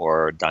Thon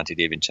or Dante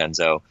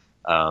DiVincenzo,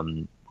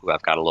 who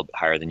I've got a little bit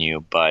higher than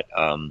you. But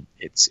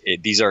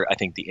these are, I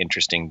think, the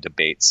interesting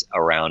debates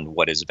around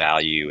what is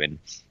value and,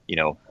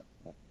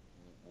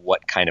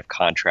 what kind of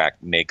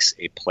contract makes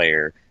a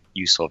player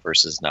useful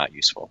versus not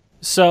useful.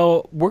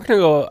 So we're going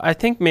to go, I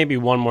think, maybe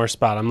one more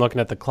spot. I'm looking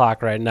at the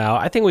clock right now.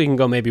 I think we can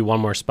go maybe one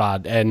more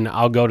spot, and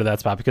I'll go to that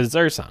spot because it's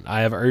Ersan.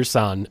 I have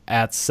Ersan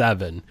at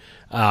 7.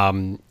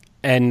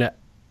 And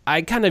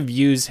I kind of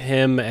use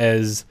him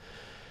as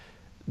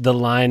the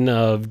line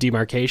of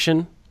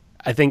demarcation.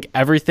 I think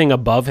everything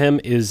above him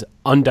is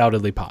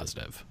undoubtedly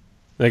positive.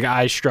 Like,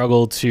 I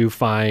struggle to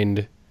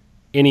find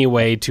any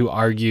way to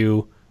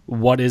argue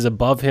what is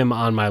above him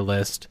on my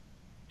list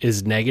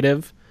is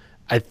negative.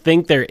 I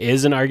think there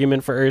is an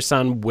argument for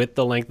Ersan with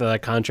the length of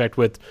that contract,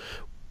 which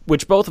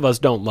both of us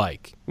don't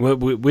like.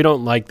 We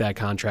don't like that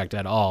contract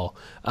at all.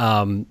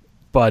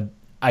 But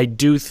I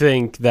do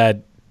think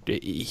that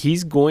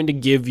he's going to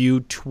give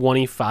you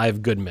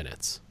 25 good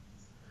minutes.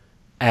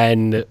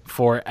 And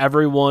for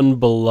everyone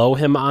below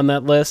him on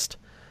that list,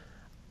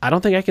 I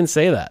don't think I can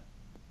say that.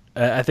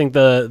 I think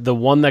the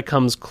one that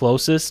comes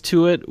closest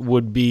to it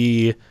would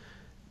be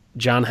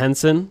John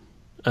Henson.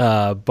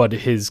 But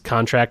his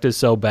contract is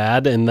so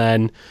bad. And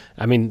then,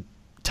 I mean,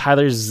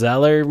 Tyler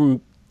Zeller,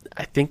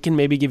 I think, can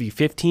maybe give you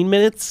 15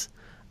 minutes.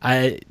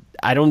 I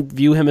I don't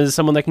view him as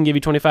someone that can give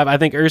you 25. I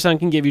think Ersan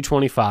can give you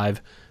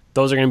 25.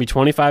 Those are going to be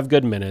 25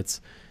 good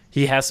minutes.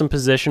 He has some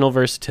positional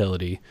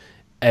versatility,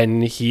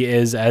 and he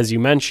is, as you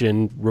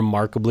mentioned,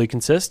 remarkably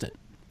consistent.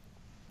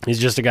 He's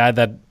just a guy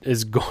that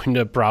is going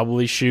to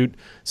probably shoot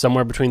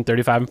somewhere between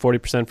 35 and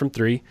 40% from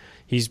three.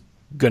 He's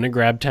going to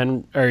grab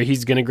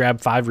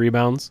 5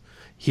 rebounds.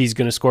 He's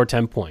going to score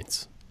 10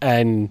 points.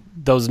 And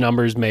those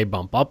numbers may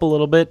bump up a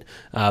little bit.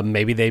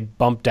 Maybe they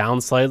bump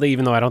down slightly,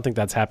 even though I don't think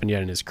that's happened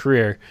yet in his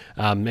career.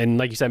 And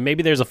like you said,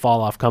 maybe there's a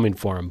fall off coming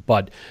for him.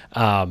 But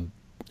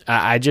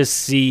I just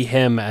see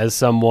him as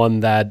someone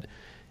that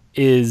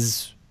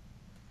is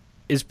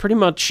pretty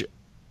much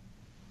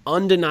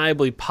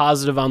undeniably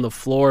positive on the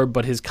floor,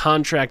 but his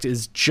contract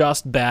is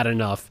just bad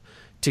enough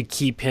to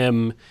keep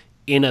him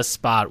in a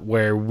spot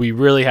where we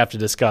really have to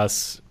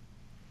discuss,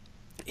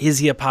 is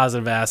he a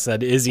positive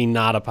asset? Is he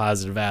not a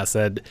positive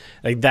asset?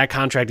 Like, that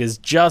contract is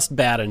just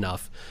bad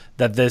enough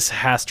that this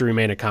has to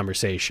remain a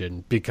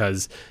conversation,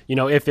 because, you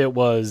know, if it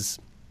was,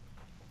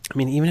 I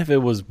mean, even if it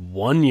was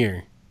 1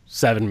 year,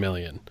 $7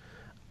 million,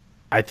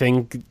 I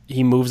think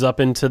he moves up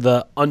into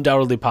the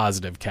undoubtedly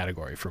positive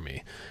category for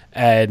me.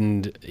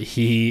 And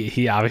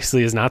he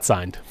obviously is not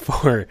signed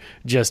for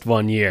just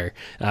 1 year.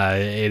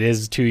 It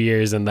is 2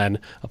 years and then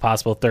a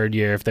possible third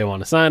year if they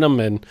want to sign him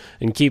and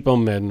keep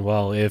him. And,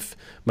 well, if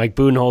Mike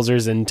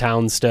Budenholzer's in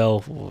town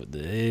still,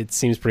 it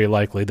seems pretty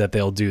likely that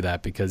they'll do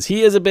that, because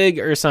he is a big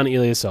Ersan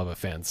Ilyasova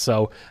fan.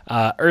 So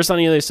Ersan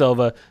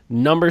Ilyasova,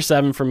 number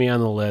 7 for me on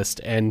the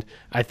list. And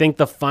I think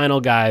the final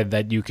guy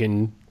that you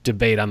can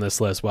debate on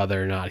this list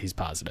whether or not he's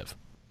positive.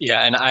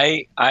 Yeah, and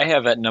I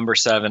have at number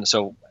 7,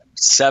 so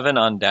 7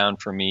 on down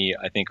for me,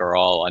 I think, are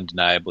all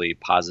undeniably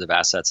positive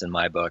assets in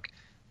my book.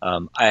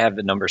 I have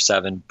at number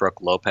 7, Brook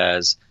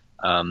Lopez.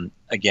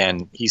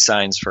 Again, he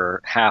signs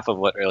for half of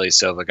what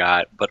Ilyasova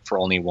got, but for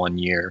only 1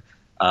 year.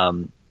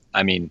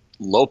 I mean,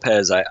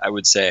 Lopez, I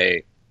would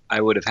say,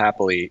 I would have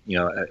happily,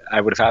 I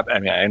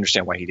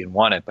understand why he didn't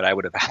want it, but I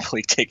would have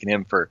happily taken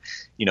him for,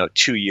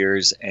 2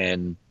 years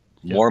and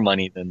more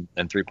money than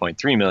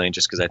 3.3 million,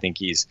 just because I think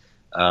he's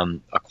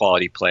a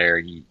quality player.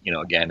 He,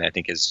 again, I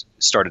think has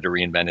started to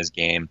reinvent his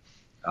game.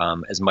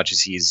 As much as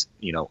he's,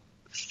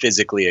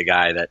 physically a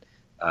guy that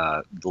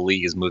the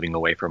league is moving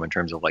away from in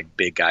terms of like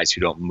big guys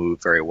who don't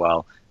move very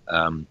well.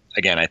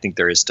 Again, I think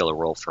there is still a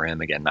role for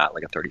him. Again, not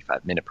like a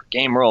 35-minute per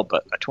game role,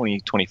 but a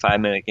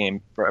 20-25-minute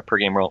game per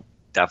game role,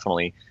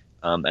 definitely.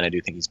 And I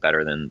do think he's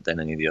better than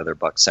any of the other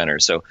Bucks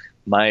centers. So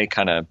my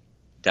kind of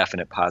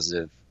definite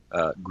positive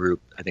group,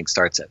 I think,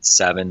 starts at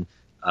 7.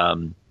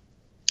 And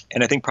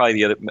I think probably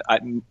the other.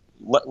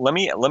 Let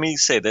me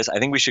say this. I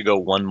think we should go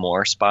one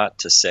more spot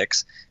to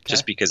 6,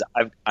 just because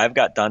I've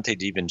got Dante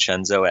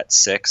DiVincenzo at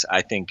 6.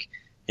 I think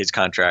his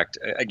contract,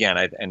 again,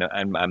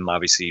 I'm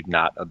obviously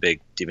not a big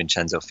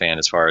DiVincenzo fan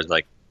as far as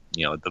like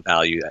the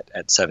value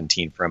at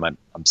 17 for him.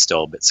 I'm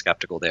still a bit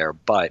skeptical there,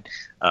 but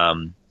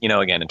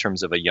again, in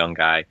terms of a young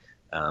guy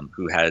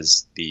who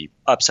has the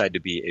upside to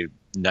be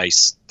a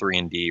nice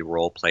 3-and-D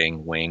role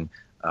playing wing.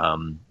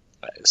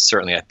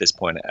 Certainly at this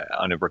point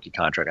on a rookie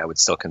contract, I would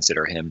still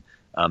consider him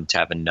to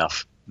have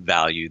enough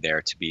value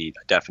there to be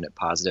a definite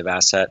positive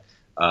asset.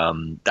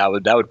 That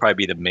would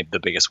probably be the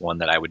biggest one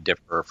that I would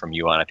differ from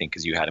you on, I think,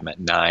 because you had him at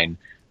 9.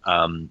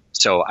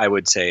 So I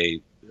would say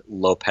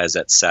Lopez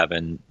at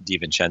 7,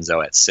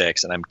 DiVincenzo at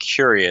 6, and I'm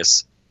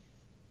curious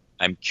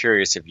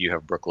if you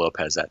have Brook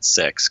Lopez at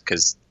 6,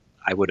 because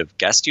I would have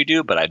guessed you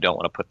do, but I don't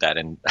want to put that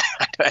in.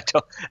 I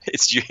don't.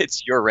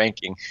 It's your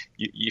ranking.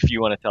 If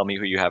you want to tell me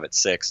who you have at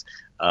 6,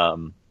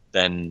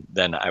 then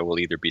I will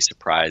either be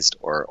surprised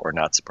or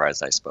not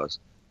surprised, I suppose.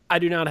 I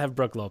do not have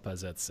Brook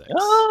Lopez at 6.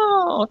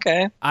 Oh,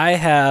 okay. I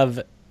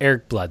have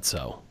Eric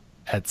Bledsoe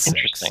at 6.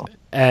 Interesting.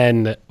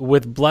 And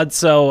with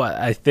Bledsoe,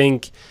 I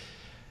think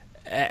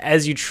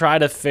as you try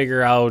to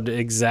figure out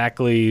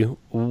exactly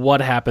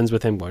what happens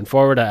with him going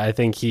forward, I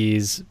think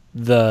he's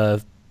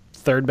the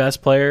third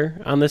best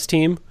player on this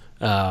team.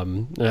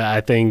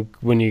 I think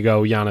when you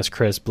go Giannis,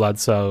 Chris,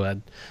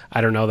 Bledsoe,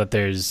 I don't know that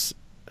there's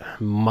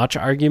much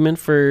argument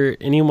for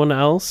anyone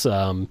else.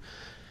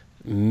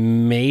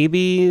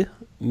 Maybe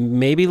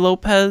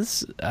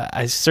Lopez.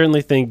 I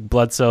certainly think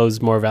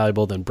Bledsoe's more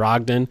valuable than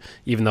Brogdon,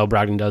 even though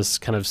Brogdon does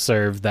kind of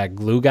serve that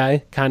glue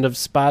guy kind of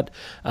spot.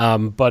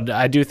 But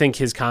I do think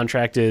his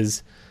contract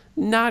is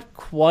not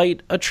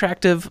quite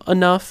attractive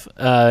enough,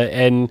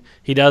 and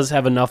he does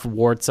have enough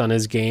warts on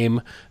his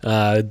game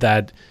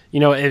that,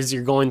 as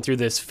you're going through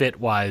this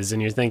fit-wise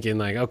and you're thinking,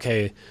 like,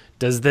 okay,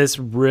 does this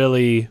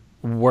really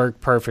work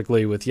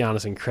perfectly with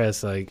Giannis and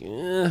Chris? Like,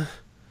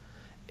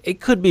 it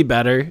could be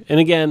better. And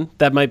again,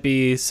 that might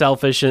be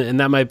selfish, and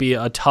that might be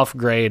a tough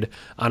grade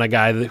on a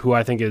guy who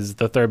I think is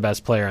the third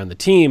best player on the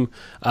team.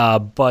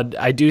 But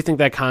I do think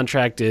that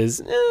contract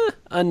is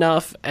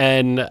enough,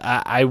 and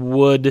I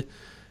would...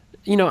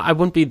 I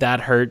wouldn't be that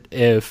hurt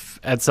if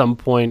at some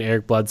point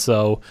Eric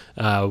Bledsoe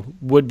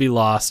would be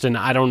lost. And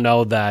I don't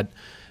know that,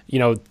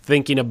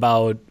 thinking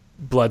about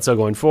Bledsoe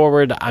going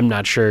forward, I'm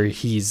not sure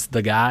he's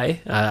the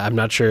guy. I'm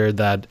not sure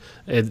that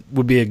it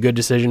would be a good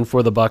decision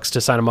for the Bucks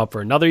to sign him up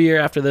for another year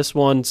after this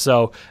one.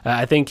 So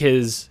I think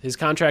his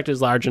contract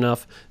is large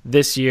enough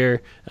this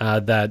year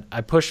that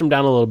I pushed him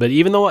down a little bit,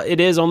 even though it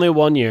is only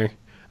 1 year.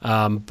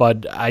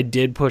 But I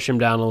did push him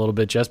down a little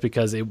bit just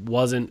because it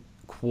wasn't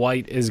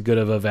quite as good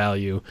of a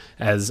value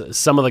as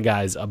some of the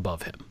guys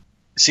above him.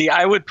 See,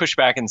 I would push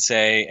back and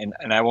say,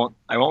 and I won't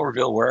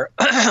reveal where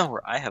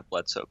where I have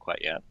Bledsoe quite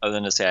yet, other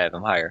than to say I have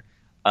him higher.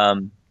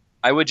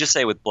 I would just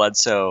say with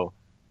Bledsoe,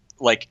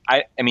 like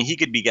I mean, he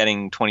could be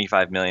getting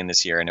 $25 million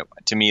this year, and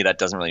to me that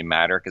doesn't really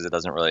matter because it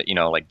doesn't really,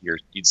 like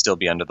you'd still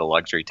be under the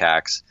luxury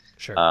tax.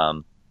 Sure.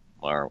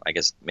 Or I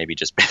guess maybe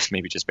just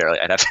barely.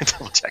 I'd have to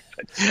double check,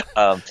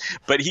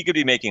 but he could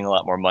be making a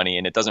lot more money,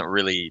 and it doesn't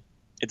really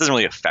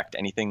affect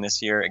anything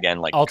this year. Again,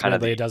 like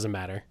ultimately, it doesn't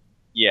matter.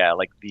 Yeah,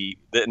 like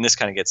and this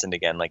kind of gets into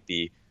again like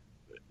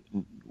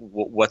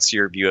what's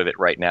your view of it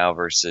right now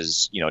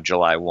versus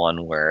July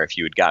 1, where if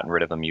you had gotten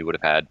rid of him, you would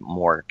have had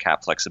more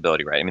cap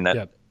flexibility, right? I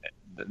mean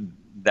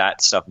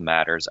that stuff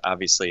matters.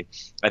 Obviously,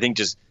 I think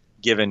just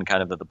given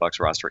kind of that the Bucks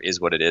roster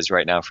is what it is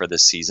right now for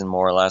this season,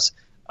 more or less.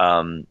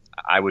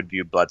 I would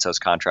view Bledsoe's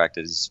contract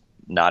as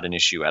not an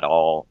issue at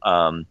all.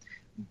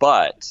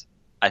 But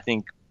I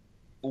think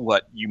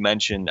what you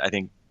mentioned, I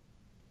think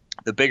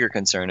the bigger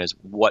concern is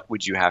what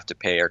would you have to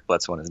pay Eric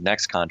Bledsoe on his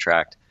next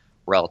contract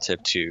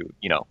relative to,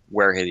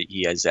 where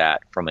he is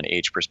at from an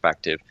age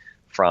perspective,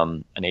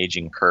 from an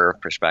aging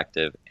curve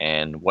perspective,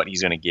 and what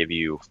he's going to give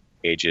you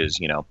ages,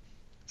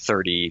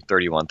 30,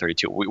 31,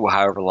 32,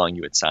 however long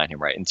you would sign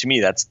him, right? And to me,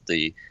 that's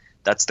the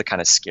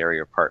kind of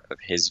scarier part of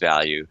his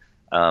value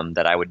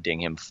that I would ding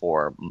him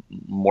for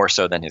more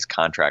so than his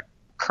contract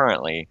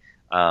currently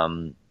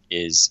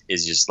is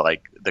just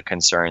like the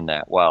concern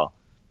that, well,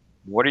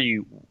 what are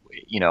you,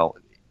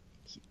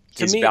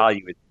 his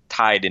value is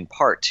tied in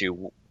part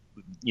to,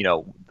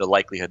 the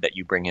likelihood that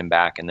you bring him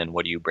back, and then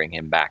what do you bring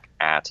him back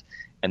at?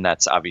 And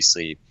that's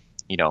obviously,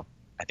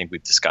 I think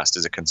we've discussed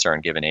as a concern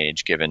given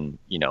age, given,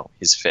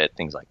 his fit,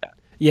 things like that.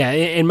 Yeah.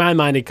 In my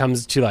mind, it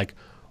comes to like,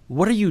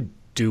 what are you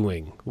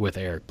doing with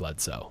Eric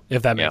Bledsoe,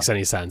 if that makes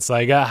any sense?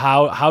 Like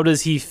how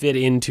does he fit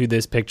into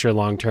this picture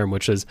long term,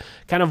 which is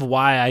kind of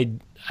why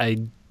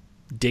I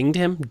dung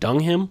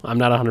him. I'm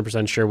not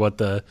 100% sure what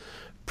the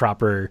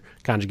proper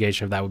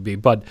conjugation of that would be,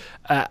 but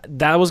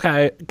that was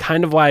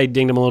kind of why I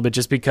dinged him a little bit,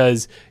 just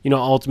because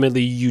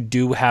ultimately you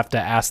do have to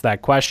ask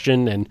that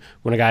question. And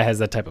when a guy has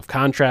that type of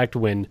contract,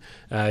 when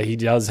he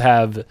does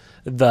have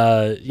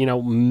the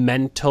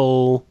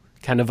mental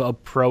kind of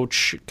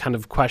approach kind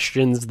of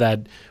questions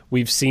that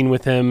we've seen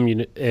with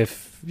him,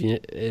 if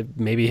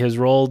maybe his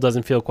role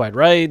doesn't feel quite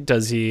right,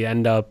 does he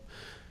end up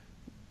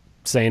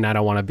saying I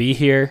don't want to be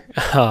here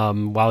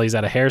while he's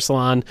at a hair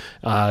salon?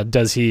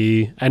 Does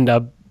he end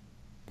up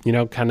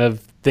kind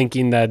of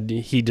thinking that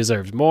he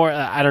deserves more?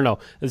 I don't know.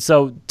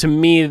 So to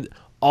me,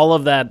 all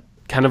of that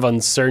kind of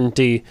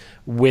uncertainty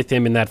with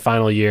him in that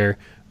final year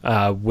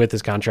with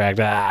his contract,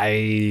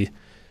 I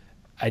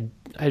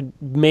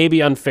maybe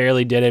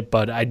unfairly did it,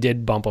 but I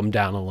did bump him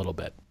down a little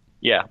bit.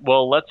 Yeah,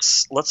 well,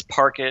 let's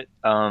park it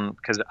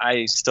because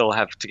I still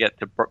have to get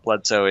to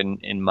Bledsoe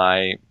in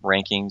my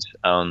rankings.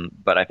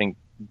 But I think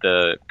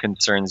the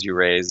concerns you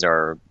raised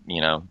are,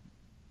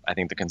 I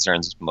think the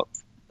concerns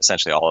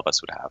essentially all of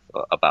us would have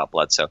about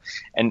Bledsoe.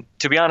 And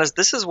to be honest,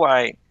 this is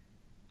why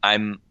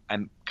I'm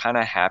kind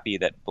of happy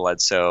that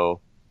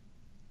Bledsoe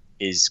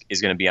is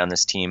going to be on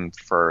this team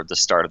for the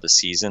start of the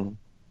season,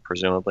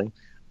 presumably,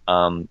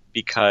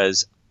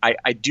 because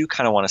I do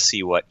kind of want to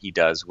see what he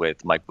does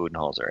with Mike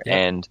Budenholzer. Yeah.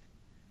 And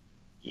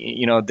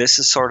this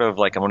is sort of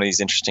like one of these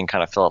interesting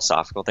kind of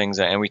philosophical things,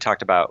 and we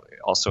talked about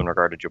also in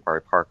regard to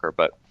Jabari Parker.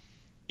 But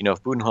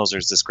if Budenholzer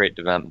is this great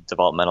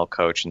developmental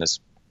coach and this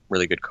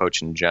really good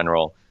coach in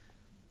general,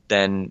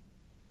 then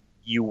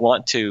you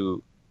want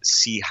to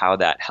see how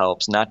that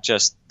helps not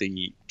just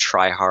the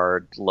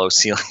try-hard,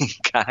 low-ceiling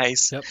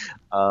guys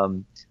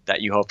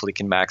that you hopefully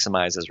can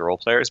maximize as role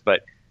players,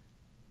 but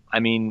I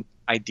mean,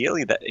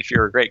 ideally, that if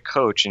you're a great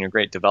coach and you're a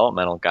great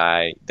developmental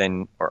guy,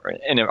 then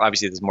and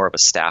obviously there's more of a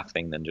staff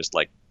thing than just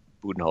like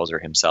Budenholzer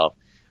himself,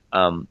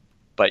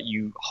 but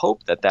you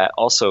hope that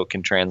also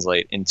can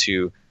translate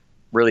into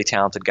really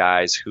talented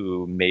guys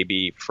who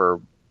maybe for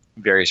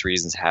various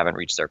reasons haven't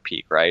reached their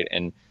peak, right?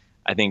 And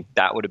I think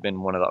that would have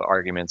been one of the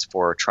arguments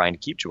for trying to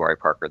keep Jabari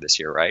Parker this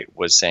year, right?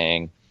 Was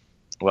saying,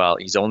 well,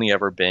 he's only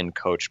ever been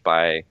coached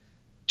by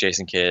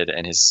Jason Kidd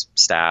and his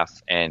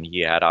staff, and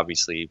he had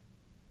obviously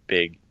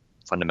big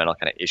fundamental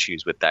kind of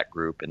issues with that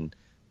group, and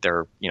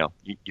there,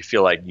 you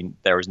feel like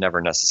there was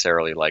never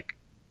necessarily like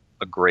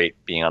a great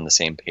being on the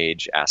same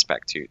page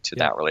aspect to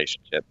that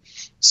relationship.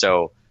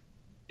 So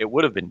it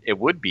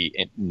would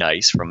be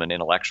nice from an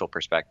intellectual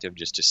perspective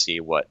just to see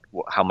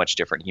how much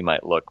different he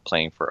might look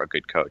playing for a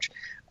good coach.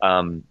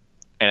 And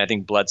I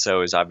think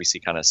Bledsoe is obviously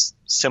kind of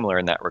similar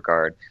in that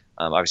regard.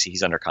 Obviously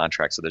he's under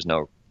contract, so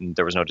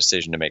there was no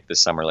decision to make this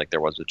summer like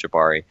there was with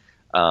Jabari.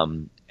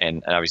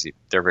 And obviously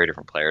they're very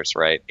different players,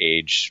 right?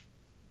 Age,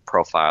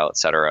 profile,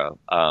 etc.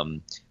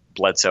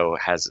 Bledsoe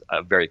has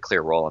a very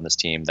clear role on this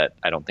team that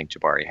I don't think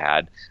Jabari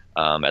had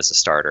as a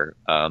starter.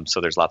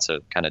 So there's lots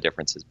of kind of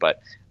differences,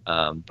 but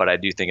I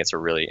do think it's a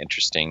really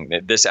interesting.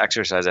 This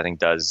exercise I think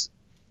does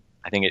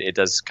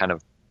kind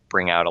of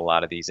bring out a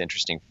lot of these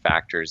interesting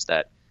factors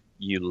that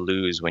you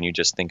lose when you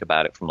just think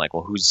about it from like,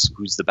 well,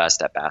 who's the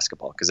best at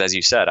basketball? Because as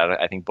you said,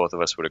 I think both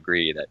of us would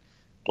agree that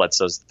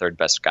Bledsoe's the third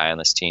best guy on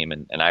this team,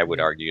 and I would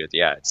argue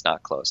that it's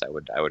not close. I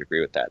would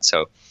agree with that.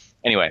 So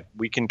anyway,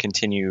 we can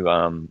continue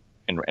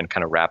and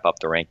kind of wrap up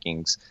the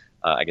rankings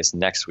I guess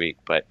next week,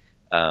 but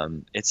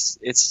it's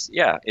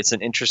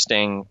an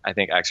interesting, I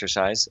think,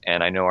 exercise,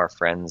 and I know our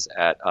friends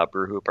at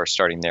Brew Hoop are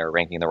starting their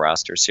ranking the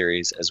roster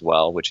series as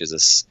well, which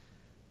is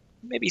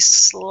maybe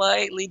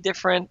slightly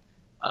different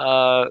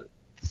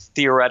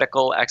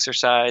theoretical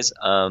exercise,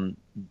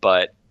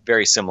 but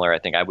very similar. I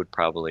think I would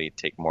probably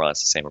take more or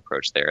less the same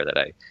approach there that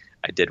I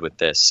did with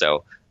this.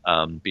 So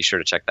be sure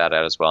to check that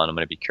out as well. And I'm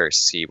going to be curious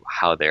to see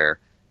how their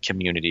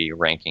community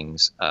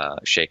rankings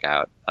shake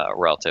out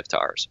relative to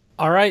ours.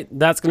 All right,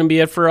 that's going to be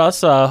it for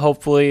us.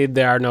 Hopefully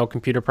there are no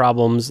computer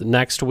problems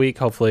next week.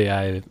 Hopefully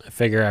I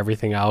figure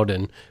everything out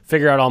and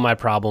figure out all my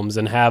problems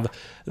and have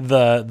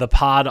the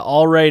pod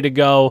all ready to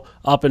go,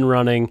 up and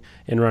running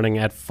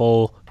at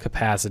full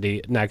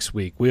capacity next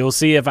week. We will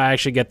see if I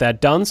actually get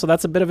that done, so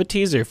that's a bit of a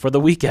teaser for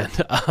the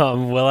weekend.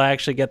 Will I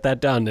actually get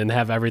that done and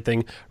have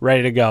everything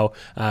ready to go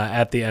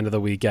at the end of the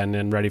weekend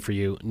and ready for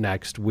you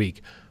next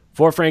week?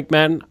 For Frank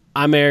Madden,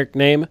 I'm Eric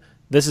Name.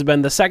 This has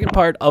been the second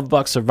part of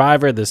Bucks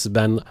Survivor. This has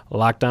been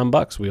Locked On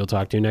Bucks. We will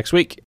talk to you next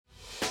week.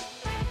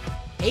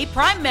 Hey,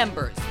 Prime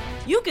members,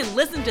 you can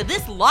listen to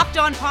this Locked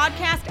On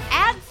podcast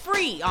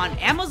ad-free on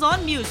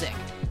Amazon Music.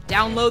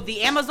 Download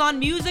the Amazon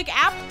Music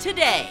app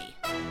today.